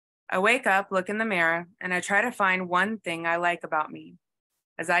 I wake up, look in the mirror, and I try to find one thing I like about me.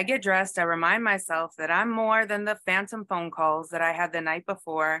 As I get dressed, I remind myself that I'm more than the phantom phone calls that I had the night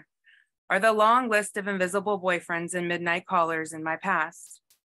before, or the long list of invisible boyfriends and midnight callers in my past.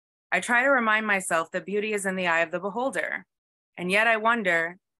 I try to remind myself that beauty is in the eye of the beholder. And yet I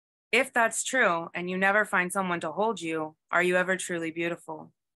wonder, if that's true and you never find someone to hold you, are you ever truly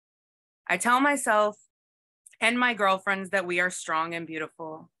beautiful? I tell myself and my girlfriends that we are strong and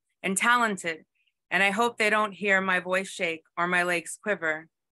beautiful and talented, and I hope they don't hear my voice shake or my legs quiver.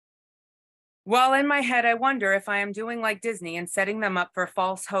 While in my head, I wonder if I am doing like Disney and setting them up for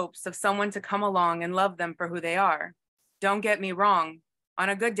false hopes of someone to come along and love them for who they are. Don't get me wrong. On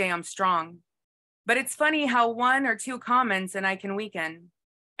a good day, I'm strong. But it's funny how one or two comments and I can weaken.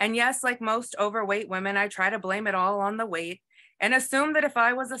 And yes, like most overweight women, I try to blame it all on the weight and assume that if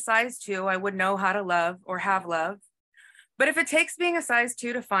I was a size 2, I would know how to love or have love. But if it takes being a size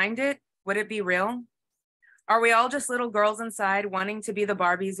 2 to find it, would it be real? Are we all just little girls inside wanting to be the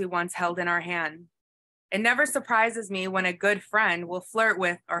Barbies we once held in our hand? It never surprises me when a good friend will flirt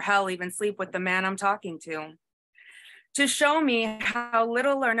with, or hell, even sleep with the man I'm talking to show me how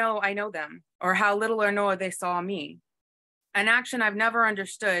little or no I know them, or how little or no they saw me. An action I've never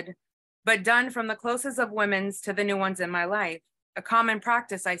understood, but done from the closest of women's to the new ones in my life, a common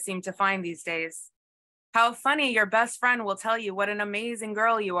practice I seem to find these days. How funny your best friend will tell you what an amazing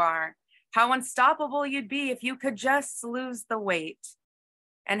girl you are, how unstoppable you'd be if you could just lose the weight.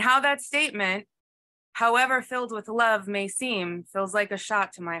 And how that statement, however filled with love may seem, feels like a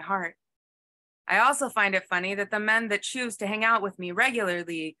shot to my heart. I also find it funny that the men that choose to hang out with me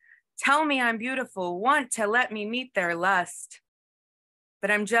regularly tell me I'm beautiful, want to let me meet their lust.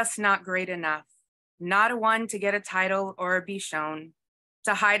 But I'm just not great enough, not one to get a title or be shown,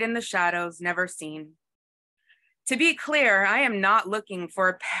 to hide in the shadows, never seen. To be clear, I am not looking for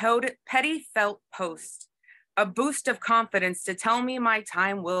a petty felt post, a boost of confidence to tell me my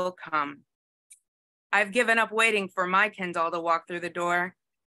time will come. I've given up waiting for my Ken doll to walk through the door.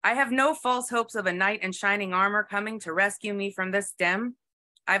 I have no false hopes of a knight in shining armor coming to rescue me from this den.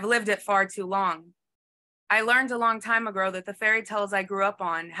 I've lived it far too long. I learned a long time ago that the fairy tales I grew up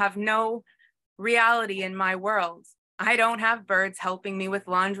on have no reality in my world. I don't have birds helping me with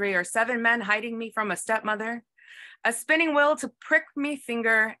laundry or 7 men hiding me from a stepmother, a spinning wheel to prick me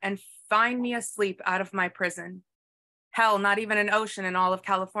finger and find me asleep out of my prison. Hell, not even an ocean in all of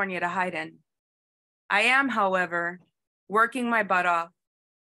California to hide in. I am, however, working my butt off,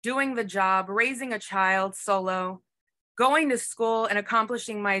 doing the job, raising a child solo, going to school and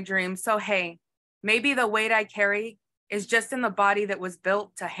accomplishing my dreams. So hey, maybe the weight I carry is just in the body that was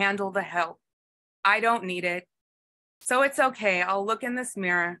built to handle the help. I don't need it. So it's okay, I'll look in this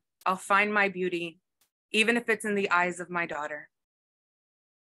mirror, I'll find my beauty, even if it's in the eyes of my daughter.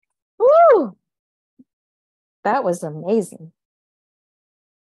 Woo! That was amazing.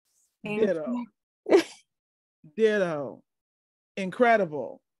 Ditto. Ditto.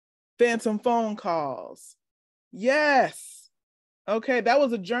 Incredible. Phantom phone calls. Yes. Okay, that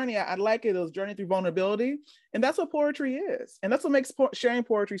was a journey. I like it. It was a journey through vulnerability. And that's what poetry is. And that's what makes sharing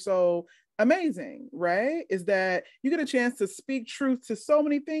poetry so amazing, right? Is that you get a chance to speak truth to so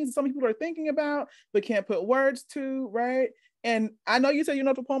many things some people are thinking about, but can't put words to, right? And I know you said you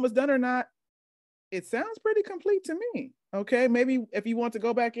know if the poem is done or not. It sounds pretty complete to me. Okay, maybe if you want to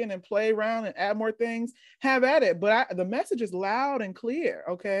go back in and play around and add more things, have at it. But the message is loud and clear.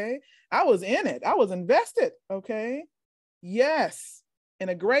 Okay, I was in it. I was invested. Okay, yes. And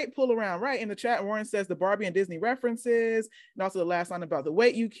a great pull around, right? In the chat, Warren says the Barbie and Disney references, and also the last line about the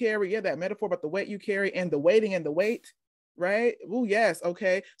weight you carry. Yeah, that metaphor about the weight you carry and the waiting and the weight, right? Oh, yes.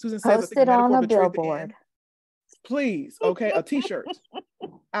 Okay. Susan says, Post it on a billboard. Please. Okay, a t-shirt.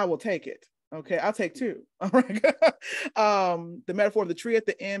 I will take it. Okay, I'll take 2. All right. The metaphor of the tree at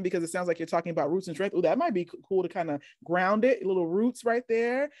the end, because it sounds like you're talking about roots and strength. Oh, that might be cool to kind of ground it. Little roots right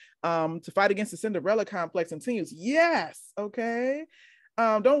there. To fight against the Cinderella complex continues. Yes. Okay.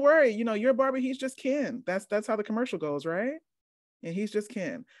 Don't worry. You know, you're Barbie. He's just Ken. That's how the commercial goes, right? And he's just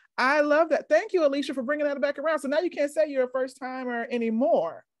Ken. I love that. Thank you, Alicia, for bringing that back around. So now you can't say you're a first timer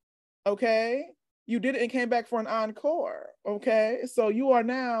anymore. Okay. You did it and came back for an encore. Okay. So you are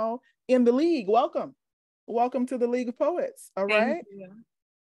now in the league. Welcome. Welcome to the League of Poets. All right.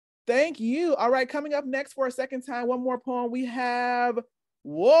 Thank you. All right. Coming up next for a second time, one more poem. We have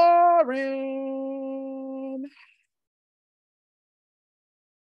Warren.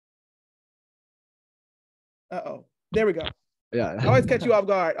 Uh-oh. There we go. Yeah. I always catch you off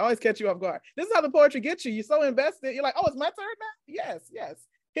guard. Always catch you off guard. This is how the poetry gets you. You're so invested. You're like, oh, it's my turn now? Yes, yes.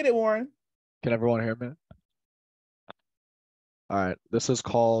 Hit it, Warren. Can everyone hear me? All right. This is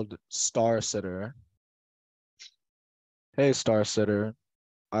called Star Sitter. Hey, Star Sitter.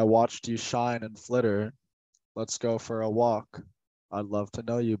 I watched you shine and flitter. Let's go for a walk. I'd love to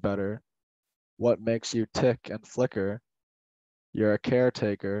know you better. What makes you tick and flicker? You're a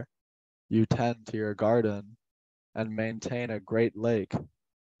caretaker. You tend to your garden and maintain a great lake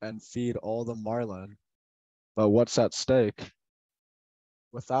and feed all the marlin. But what's at stake?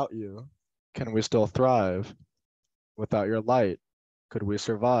 Without you, can we still thrive? Without your light, could we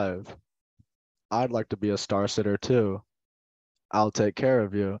survive? I'd like to be a star sitter too. I'll take care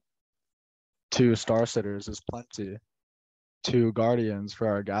of you. 2 star sitters is plenty. 2 guardians for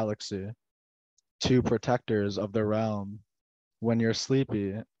our galaxy. 2 protectors of the realm. When you're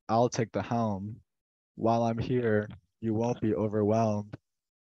sleepy, I'll take the helm. While I'm here, you won't be overwhelmed.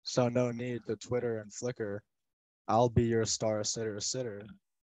 So no need to Twitter and flicker. I'll be your star sitter.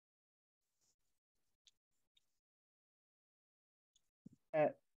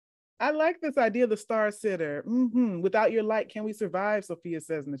 I like this idea of the star sitter. Without your light, can we survive? Sophia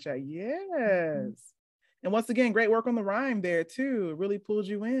says in the chat. Yes. And once again, great work on the rhyme there too. It really pulled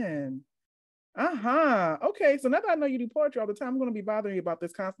you in. Okay, so now that I know you do poetry all the time, I'm going to be bothering you about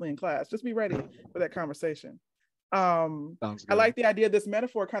this constantly in class. Just be ready for that conversation. I like the idea of this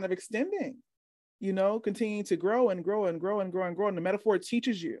metaphor kind of extending, you know, continuing to grow and grow and grow and grow and grow. And the metaphor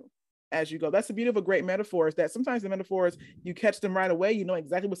teaches you as you go. That's the beauty of a great metaphor, is that sometimes the metaphors, you catch them right away, you know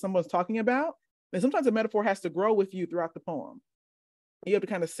exactly what someone's talking about. And sometimes a metaphor has to grow with you throughout the poem. You have to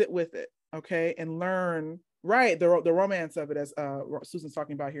kind of sit with it, okay, and learn, right, the romance of it, as Susan's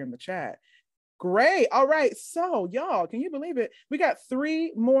talking about here in the chat. Great. All right. So y'all, can you believe it? We got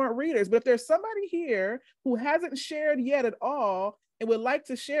 3 more readers, but if there's somebody here who hasn't shared yet at all and would like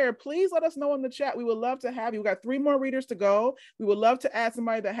to share, please let us know in the chat. We would love to have you. We got 3 more readers to go. We would love to add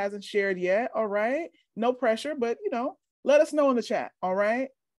somebody that hasn't shared yet. All right. No pressure, but you know, let us know in the chat. All right.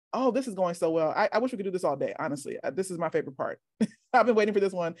 Oh, this is going so well. I wish we could do this all day. Honestly, this is my favorite part. I've been waiting for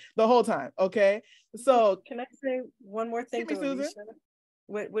this one the whole time. Okay. So can I say one more thing to Susan? Alicia?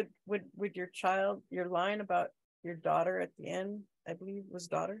 With your child, your line about your daughter at the end, I believe was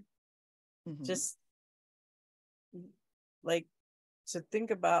daughter. Just like to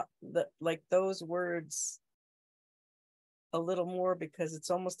think about those words a little more, because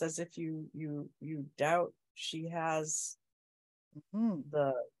it's almost as if you doubt she has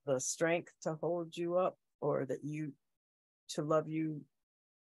the strength to hold you up, or that you to love you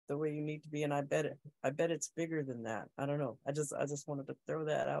the way you need to be. And I bet it's bigger than that. I don't know. I just wanted to throw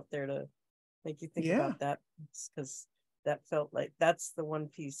that out there to make you think about that, because that felt like that's the one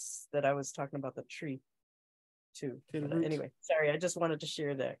piece that I was talking about, the tree too. But anyway, sorry, I just wanted to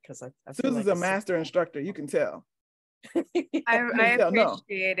share that because I Susan's a master instructor, you can tell. I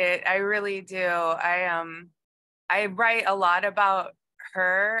appreciate it. I really do. I write a lot about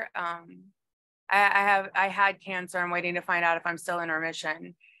her. I had cancer. I'm waiting to find out if I'm still in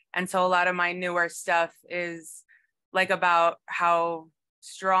remission. And so a lot of my newer stuff is like about how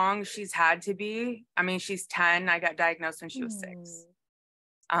strong she's had to be. I mean, she's 10. I got diagnosed when she was 6.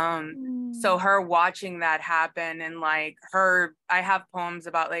 So her watching that happen, and like her, I have poems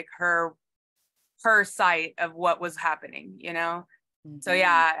about like her sight of what was happening, you know? So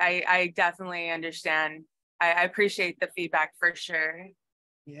yeah, I definitely understand. I appreciate the feedback for sure.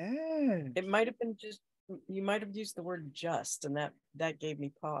 Yeah. It might have been just, you might have used the word just, and that gave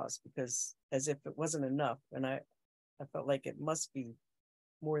me pause, because as if it wasn't enough. And I felt like it must be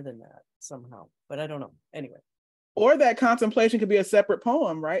more than that somehow, but I don't know. Anyway. Or that contemplation could be a separate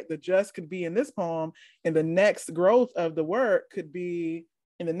poem, right? The just could be in this poem, and the next growth of the work could be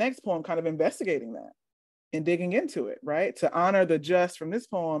in the next poem, kind of investigating that and digging into it, right? To honor the just from this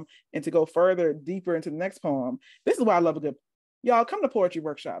poem and to go further, deeper into the next poem. This is why I love a good Y'all come to poetry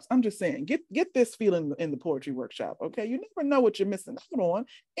workshops. I'm just saying, get this feeling in the poetry workshop, okay? You never know what you're missing out on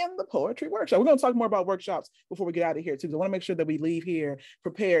in the poetry workshop. We're gonna talk more about workshops before we get out of here too, because I wanna make sure that we leave here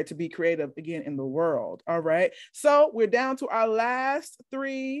prepared to be creative again in the world, all right? So we're down to our last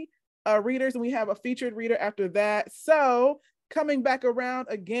three readers, and we have a featured reader after that. So coming back around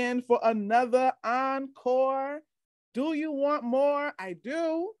again for another encore. Do you want more? I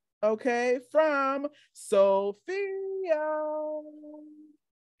do. Okay, from Sophia.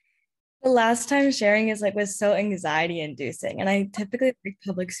 The last time sharing is like was so anxiety inducing, and I typically like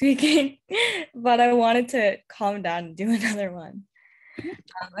public speaking, but I wanted to calm down and do another one.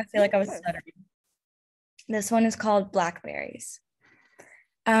 I feel like I was stuttering. This one is called Blackberries.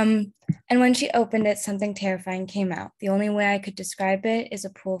 And when she opened it, something terrifying came out. The only way I could describe it is a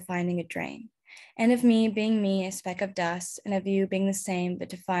pool finding a drain. And of me being me, a speck of dust, and of you being the same, but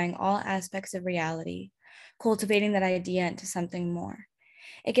defying all aspects of reality, cultivating that idea into something more.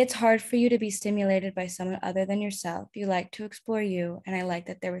 It gets hard for you to be stimulated by someone other than yourself. You like to explore you, and I like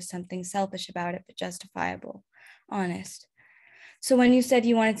that there was something selfish about it, but justifiable, honest. So when you said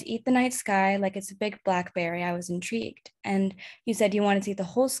you wanted to eat the night sky like it's a big blackberry, I was intrigued. And you said you wanted to eat the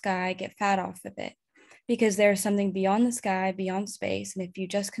whole sky, get fat off of it, because there is something beyond the sky, beyond space, and if you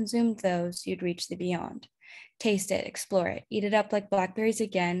just consumed those, you'd reach the beyond. Taste it, explore it, eat it up like blackberries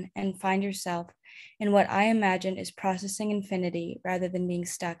again, and find yourself in what I imagine is processing infinity rather than being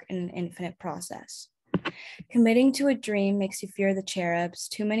stuck in an infinite process. Committing to a dream makes you fear the cherubs.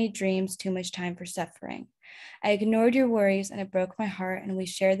 Too many dreams, too much time for suffering. I ignored your worries and it broke my heart, and we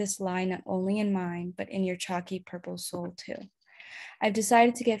share this line not only in mine, but in your chalky purple soul too. I've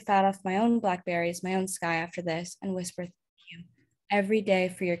decided to get fat off my own blackberries, my own sky after this, and whisper thank you every day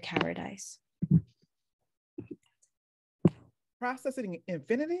for your cowardice. Processing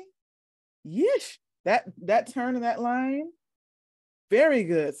infinity? Yeesh. That turn in that line, very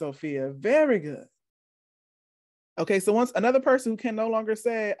good, Sophia, very good. Okay, so once another person who can no longer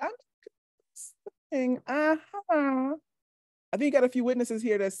say, I'm saying, I think you got a few witnesses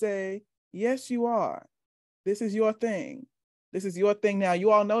here that say, yes, you are. This is your thing. This is your thing now. You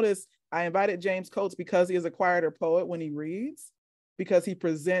all notice I invited James Coates because he is a quieter poet when he reads, because he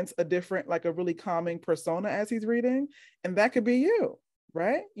presents a different, like a really calming persona as he's reading. And that could be you,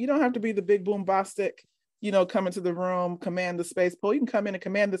 right? You don't have to be the big bombastic, come into the room, command the space poet. You can come in and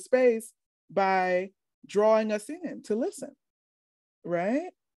command the space by drawing us in to listen, right?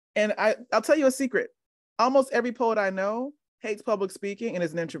 And I'll tell you a secret. Almost every poet I know hates public speaking and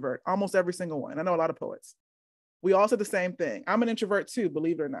is an introvert. Almost every single one. I know a lot of poets. We all said the same thing. I'm an introvert too,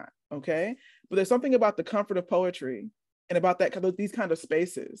 believe it or not, okay? But there's something about the comfort of poetry and about these kind of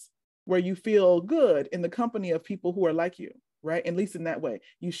spaces where you feel good in the company of people who are like you, right? At least in that way,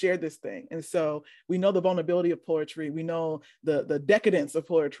 you share this thing. And so we know the vulnerability of poetry. We know the decadence of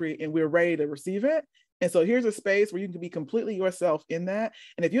poetry, and we're ready to receive it. And so here's a space where you can be completely yourself in that.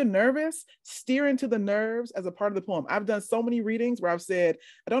 And if you're nervous, steer into the nerves as a part of the poem. I've done so many readings where I've said,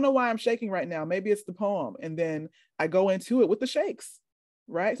 I don't know why I'm shaking right now. Maybe it's the poem. And then I go into it with the shakes,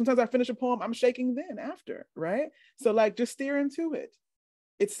 right? Sometimes I finish a poem, I'm shaking then after, right? So like, just steer into it.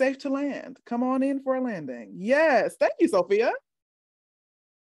 It's safe to land. Come on in for a landing. Yes, thank you, Sophia.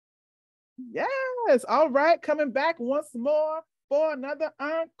 Yes, all right, coming back once more for another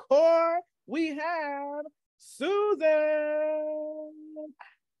encore. We have Susan.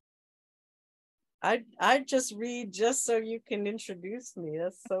 I just read just so you can introduce me.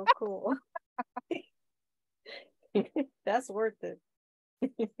 That's so cool. That's worth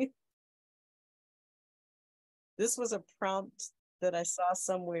it. This was a prompt that I saw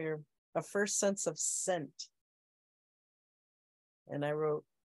somewhere, a first sense of scent. And I wrote,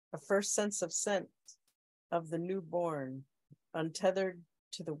 a first sense of scent of the newborn, untethered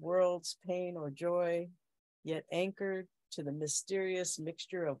to the world's pain or joy, yet anchored to the mysterious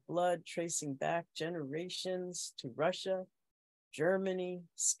mixture of blood tracing back generations to Russia, Germany,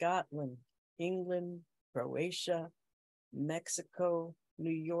 Scotland, England, Croatia, Mexico, New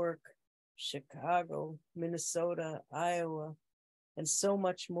York, Chicago, Minnesota, Iowa, and so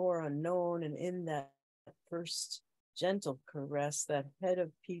much more unknown. And in that first gentle caress, that head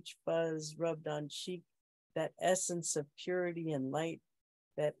of peach fuzz rubbed on cheek, that essence of purity and light,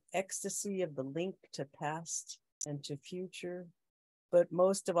 that ecstasy of the link to past and to future, but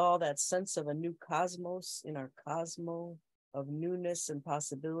most of all, that sense of a new cosmos in our cosmo, of newness and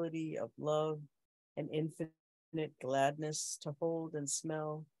possibility, of love and infinite gladness to hold and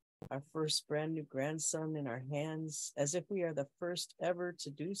smell our first brand new grandson in our hands, as if we are the first ever to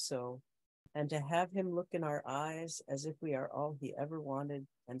do so, and to have him look in our eyes as if we are all he ever wanted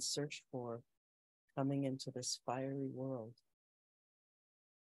and searched for coming into this fiery world.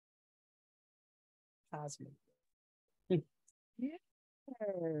 cosmic. Yeah.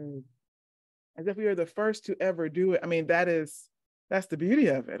 As if we were the first to ever do it. I mean, that's the beauty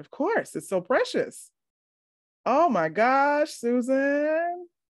of it. Of course, it's so precious. Oh my gosh, Susan.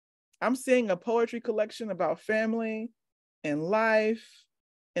 I'm seeing a poetry collection about family and life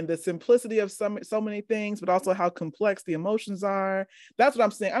and the simplicity of so many things, but also how complex the emotions are. That's what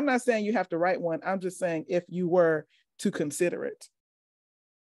I'm saying. I'm not saying you have to write one. I'm just saying if you were to consider it,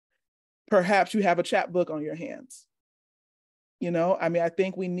 perhaps you have a chapbook on your hands. You know, I mean, I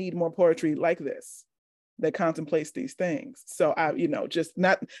think we need more poetry like this that contemplates these things. So just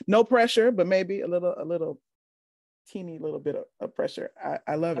no pressure, but maybe a little teeny little bit of pressure.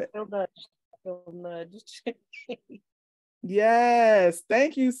 I love it. I feel nudged. Yes,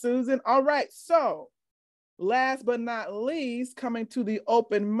 thank you, Susan. All right, so last but not least, coming to the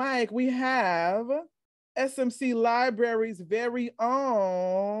open mic, we have SMC Library's very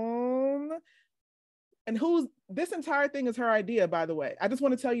own, and this entire thing is her idea, by the way. I just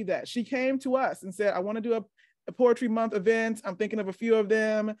want to tell you that. She came to us and said, I want to do a Poetry Month event. I'm thinking of a few of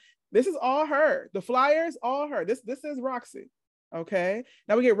them. This is all her. The flyers, all her. This is Roxy, okay?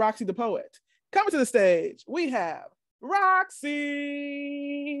 Now we get Roxy the poet. Coming to the stage, we have Roxy.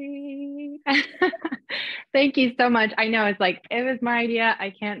 Thank you so much. I know it was my idea.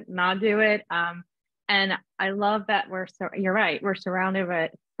 I can't not do it. And I love that you're right. We're surrounded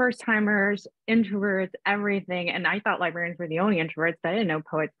by first timers, introverts, everything. And I thought librarians were the only introverts, but I didn't know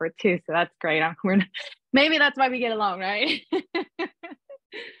poets were too. So that's great. Maybe that's why we get along, right?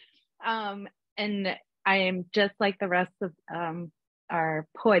 And I am just like the rest of our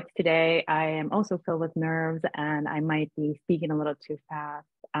poets today. I am also filled with nerves and I might be speaking a little too fast.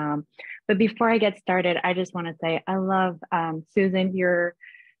 But before I get started, I just want to say I love Susan,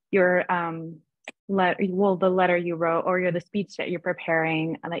 the letter you wrote, or the speech that you're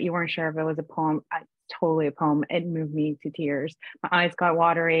preparing, that you weren't sure if it was a poem. Totally a poem. It moved me to tears. My eyes got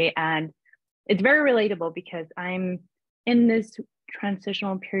watery, and it's very relatable because I'm in this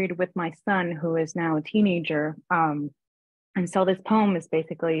transitional period with my son, who is now a teenager. And so this poem is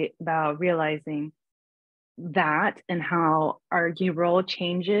basically about realizing that and how our role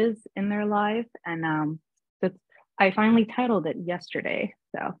changes in their life. And I finally titled it yesterday.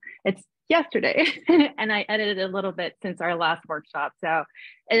 So it's yesterday and I edited a little bit since our last workshop. So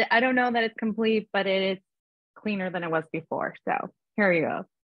I don't know that it's complete, but it is cleaner than it was before. So here you go.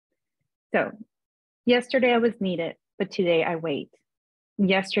 So yesterday I was needed, but today I wait.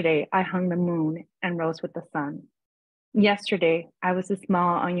 Yesterday I hung the moon and rose with the sun. Yesterday I was a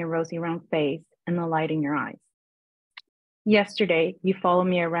smile on your rosy round face and the light in your eyes. Yesterday you followed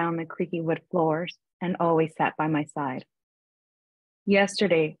me around the creaky wood floors and always sat by my side.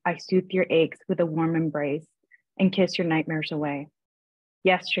 Yesterday, I soothed your aches with a warm embrace and kissed your nightmares away.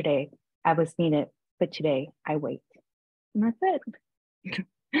 Yesterday, I was needed, but today I wait. And that's it.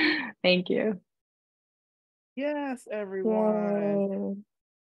 Thank you. Yes, everyone. Yay.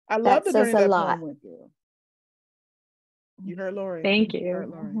 I love the journey says a that lot. poem went through. You heard Lori. Thank you. You heard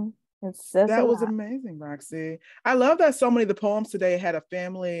Lori. Mhm. It says That a was lot. amazing, Roxy. I love that so many of the poems today had a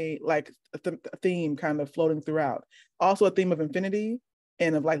family theme kind of floating throughout. Also a theme of infinity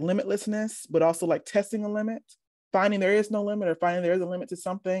and of limitlessness, but also testing a limit, finding there is no limit or finding there is a limit to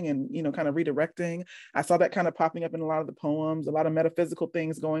something and, kind of redirecting. I saw that kind of popping up in a lot of the poems, a lot of metaphysical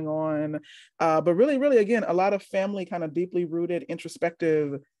things going on. But really, really, again, a lot of family kind of deeply rooted,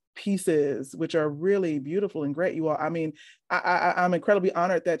 introspective pieces, which are really beautiful and great. You all, I mean, I'm incredibly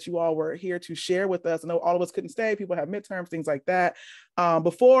honored that you all were here to share with us. I know all of us couldn't stay. People have midterms, things like that.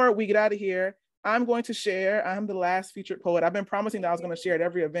 Before we get out of here, I'm going to share. I'm the last featured poet. I've been promising that I was going to share at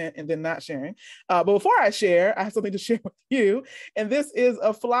every event and then not sharing. But before I share, I have something to share with you. And this is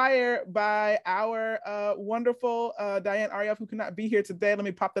a flyer by our wonderful Diane Arieff, who cannot be here today. Let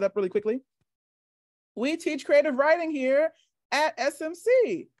me pop that up really quickly. We teach creative writing here at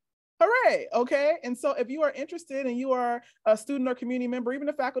SMC. Hooray, okay? And so if you are interested and you are a student or community member, even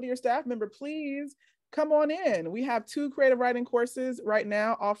a faculty or staff member, please come on in. We have 2 creative writing courses right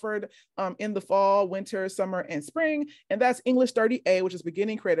now offered in the fall, winter, summer, and spring. And that's English 30A, which is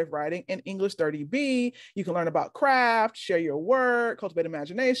beginning creative writing, and English 30B. You can learn about craft, share your work, cultivate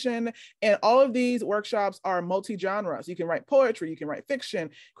imagination. And all of these workshops are multi-genre. So you can write poetry, you can write fiction,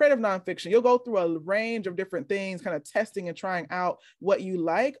 creative nonfiction. You'll go through a range of different things, kind of testing and trying out what you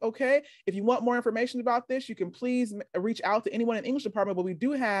like, okay? If you want more information about this, you can please reach out to anyone in the English department, but we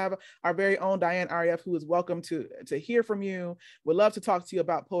do have our very own Diane Arieff, Smith, who is welcome to hear from you. Would love to talk to you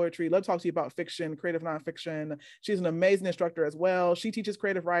about poetry, love to talk to you about fiction, creative nonfiction. She's an amazing instructor as well. She teaches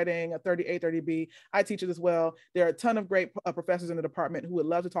creative writing at 30A, 30B. I teach it as well. There are a ton of great professors in the department who would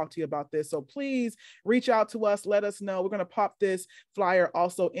love to talk to you about this. So please reach out to us, let us know. We're going to pop this flyer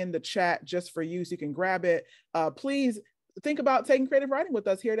also in the chat just for you so you can grab it. Please think about taking creative writing with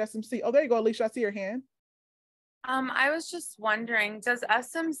us here at SMC. Oh, there you go, Alicia, I see your hand. I was just wondering, does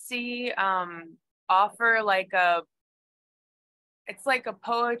SMC offer like a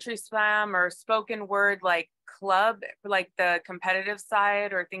poetry slam or spoken word like club for like the competitive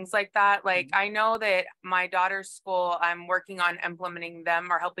side or things like that? Like I know that my daughter's school, I'm working on implementing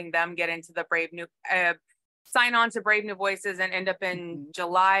them or helping them get into the sign on to Brave New Voices and end up in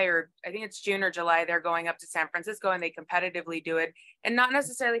July, or I think it's June or July, they're going up to San Francisco and they competitively do it. And not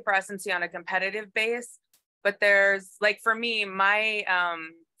necessarily for SMC on a competitive base, but there's like, for me, my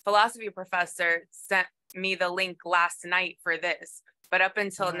philosophy professor sent me the link last night for this. But up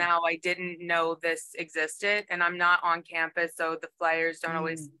until now, I didn't know this existed, and I'm not on campus, so the flyers don't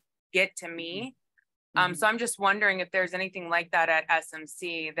always get to me. So I'm just wondering if there's anything like that at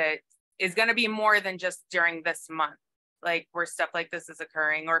SMC that is going to be more than just during this month, like where stuff like this is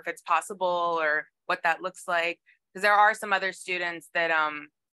occurring, or if it's possible, or what that looks like. Because there are some other students that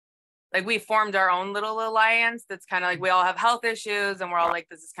like we formed our own little alliance that's kind of like we all have health issues and we're all like,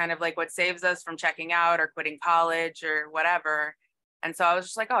 this is kind of like what saves us from checking out or quitting college or whatever. And so I was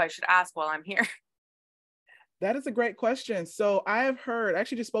just like, oh, I should ask while I'm here. That is a great question. So I have heard, I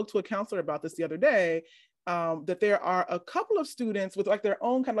actually just spoke to a counselor about this the other day, that there are a couple of students with like their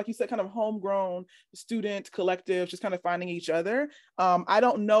own kind of, like you said, kind of homegrown student collectives, just kind of finding each other. I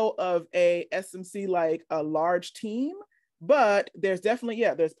don't know of a SMC like a large team, but there's definitely,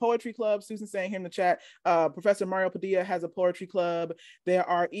 there's poetry clubs. Susan's saying here in the chat, Professor Mario Padilla has a poetry club. There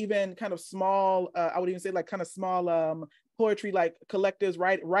are even kind of small, I would even say like kind of small poetry like collectives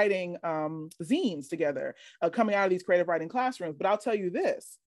writing zines together, coming out of these creative writing classrooms. But I'll tell you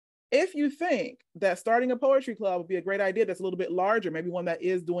this, if you think that starting a poetry club would be a great idea that's a little bit larger, maybe one that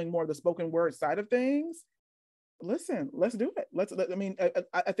is doing more of the spoken word side of things, listen, let's do it.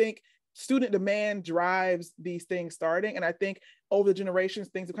 I think student demand drives these things starting. And I think over the generations,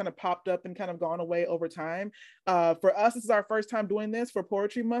 things have kind of popped up and kind of gone away over time. For us, this is our first time doing this for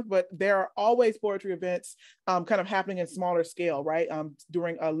Poetry Month, but there are always poetry events kind of happening in smaller scale, right?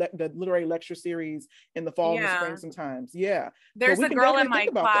 During the literary lecture series in the fall and the spring sometimes. Yeah. There's a girl in my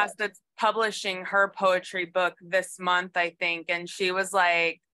class that's publishing her poetry book this month, I think. And she was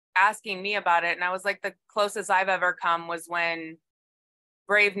like asking me about it. And I was like, the closest I've ever come was when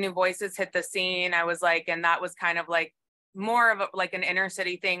Brave New Voices hit the scene. I was like, and that was kind of like more of like an inner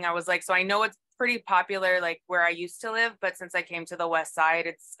city thing. I was like, so I know it's pretty popular like where I used to live, but since I came to the West Side,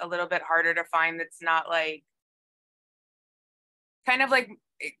 it's a little bit harder to find. It's not like kind of like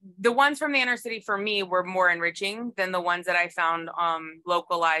the ones from the inner city for me were more enriching than the ones that I found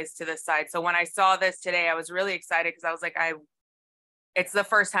localized to this side. So when I saw this today, I was really excited because I was like, it's the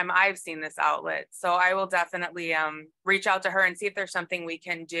first time I've seen this outlet. So I will definitely reach out to her and see if there's something we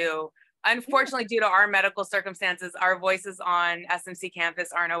can do. Unfortunately, due to our medical circumstances, our voices on SMC campus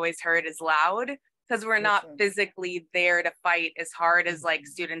aren't always heard as loud because we're not physically there to fight as hard as like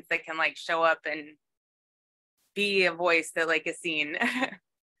students that can like show up and be a voice that like is seen.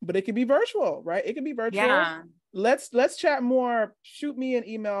 But it can be virtual, right? It can be virtual. Yeah. Let's chat more. Shoot me an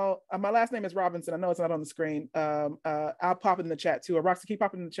email. My last name is Robinson. I know it's not on the screen. I'll pop it in the chat too. Or Roxy, keep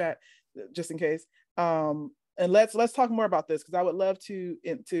popping in the chat just in case. And let's talk more about this because I would love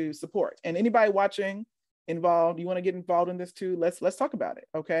to support. And anybody watching involved, you want to get involved in this too? Let's talk about it.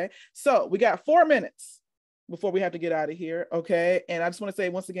 Okay. So we got 4 minutes before we have to get out of here. Okay. And I just want to say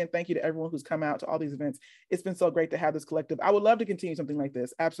once again, thank you to everyone who's come out to all these events. It's been so great to have this collective. I would love to continue something like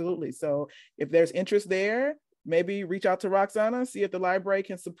this. Absolutely. So if there's interest there, maybe reach out to Roxana, see if the library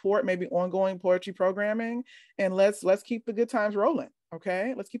can support maybe ongoing poetry programming, and let's keep the good times rolling.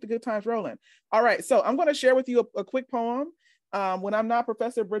 Okay. Let's keep the good times rolling. All right. So I'm going to share with you a quick poem. When I'm not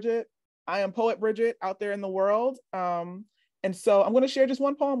Professor Bridgette, I am Poet Bridgette out there in the world. And so I'm going to share just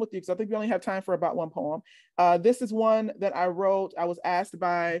one poem with you because I think we only have time for about one poem. This is one that I wrote. I was asked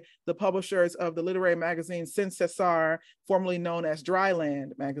by the publishers of the literary magazine Sin Cesar, formerly known as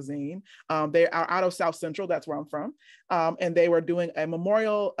Dryland magazine. They are out of South Central. That's where I'm from. And they were doing a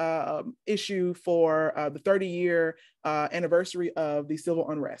memorial issue for the 30-year anniversary of the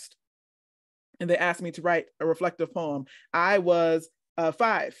civil unrest. And they asked me to write a reflective poem. I was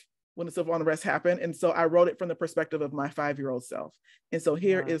 5 when the civil unrest happened. And so I wrote it from the perspective of my 5-year-old self. And so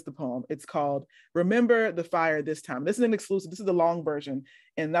here is the poem. It's called Remember the Fire This Time. This is an exclusive. This is the long version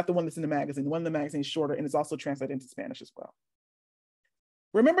and not the one that's in the magazine. The one in the magazine is shorter and it's also translated into Spanish as well.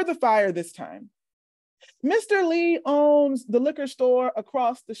 Remember the fire this time. Mr. Lee owns the liquor store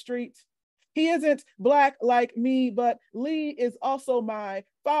across the street. He isn't Black like me, but Lee is also my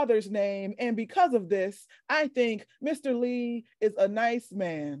father's name. And because of this, I think Mr. Lee is a nice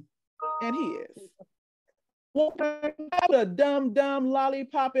man. And he is. Well, I put a dumb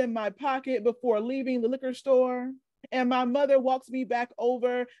lollipop in my pocket before leaving the liquor store. And my mother walks me back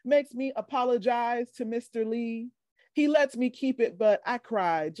over, makes me apologize to Mr. Lee. He lets me keep it, but I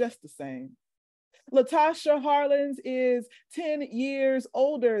cry just the same. Latasha Harlins is 10 years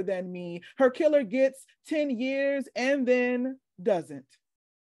older than me. Her killer gets 10 years and then doesn't.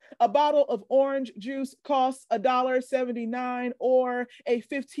 A bottle of orange juice costs $1.79 or a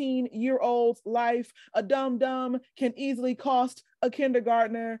 15-year-old's life. A dum-dum can easily cost a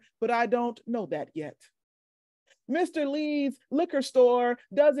kindergartner, but I don't know that yet. Mr. Lee's liquor store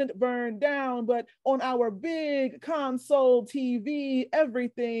doesn't burn down, but on our big console TV,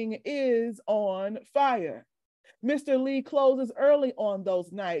 everything is on fire. Mr. Lee closes early on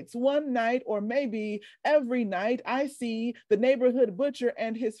those nights. One night, or maybe every night, I see the neighborhood butcher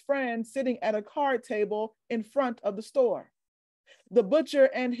and his friend sitting at a card table in front of the store. The butcher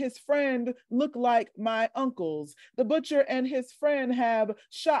and his friend look like my uncles. The butcher and his friend have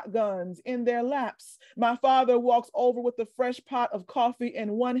shotguns in their laps. My father walks over with a fresh pot of coffee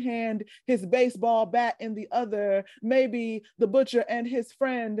in one hand, his baseball bat in the other. Maybe the butcher and his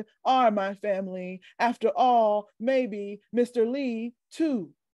friend are my family. After all, maybe Mr. Lee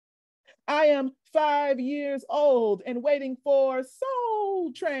too. I am 5 years old and waiting for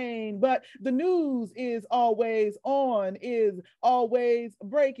Soul Train, but the news is always on, is always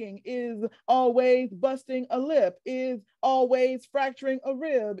breaking, is always busting a lip, is always fracturing a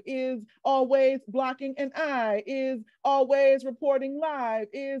rib, is always blocking an eye, is always reporting live,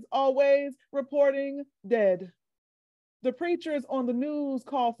 is always reporting dead. The preachers on the news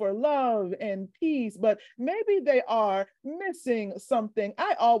call for love and peace, but maybe they are missing something.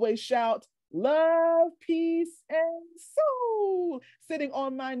 I always shout, love, peace, and soul, sitting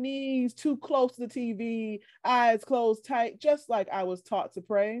on my knees too close to the TV, eyes closed tight, just like I was taught to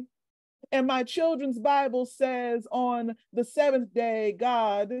pray. And my children's Bible says on the seventh day,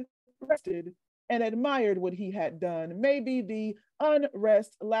 God rested and admired what he had done. Maybe the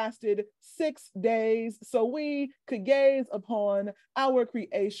unrest lasted 6 days so we could gaze upon our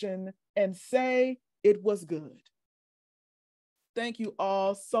creation and say it was good. Thank you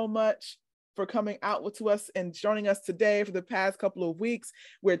all so much for coming out to us and joining us today for the past couple of weeks.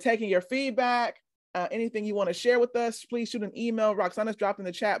 We're taking your feedback. Anything you want to share with us, please shoot an email. Roxana's dropped in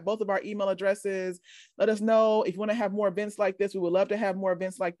the chat both of our email addresses. Let us know if you want to have more events like this. We would love to have more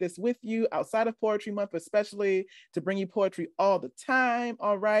events like this with you outside of Poetry Month, especially to bring you poetry all the time.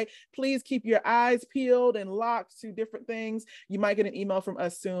 All right. Please keep your eyes peeled and locked to different things. You might get an email from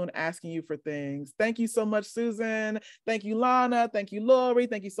us soon asking you for things. Thank you so much, Susan. Thank you, Lana. Thank you, Lori.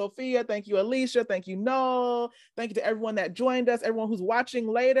 Thank you, Sophia. Thank you, Alicia. Thank you, Noel. Thank you to everyone that joined us, everyone who's watching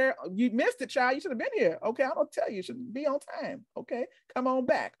later. You missed it, child. You should have been here. Okay, I don't tell you, you should be on time. Okay, come on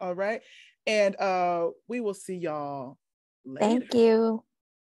back. All right, and we will see y'all later. Thank you.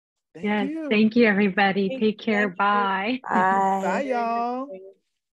 Thank you, everybody. Take care. Bye. Bye. Bye, y'all.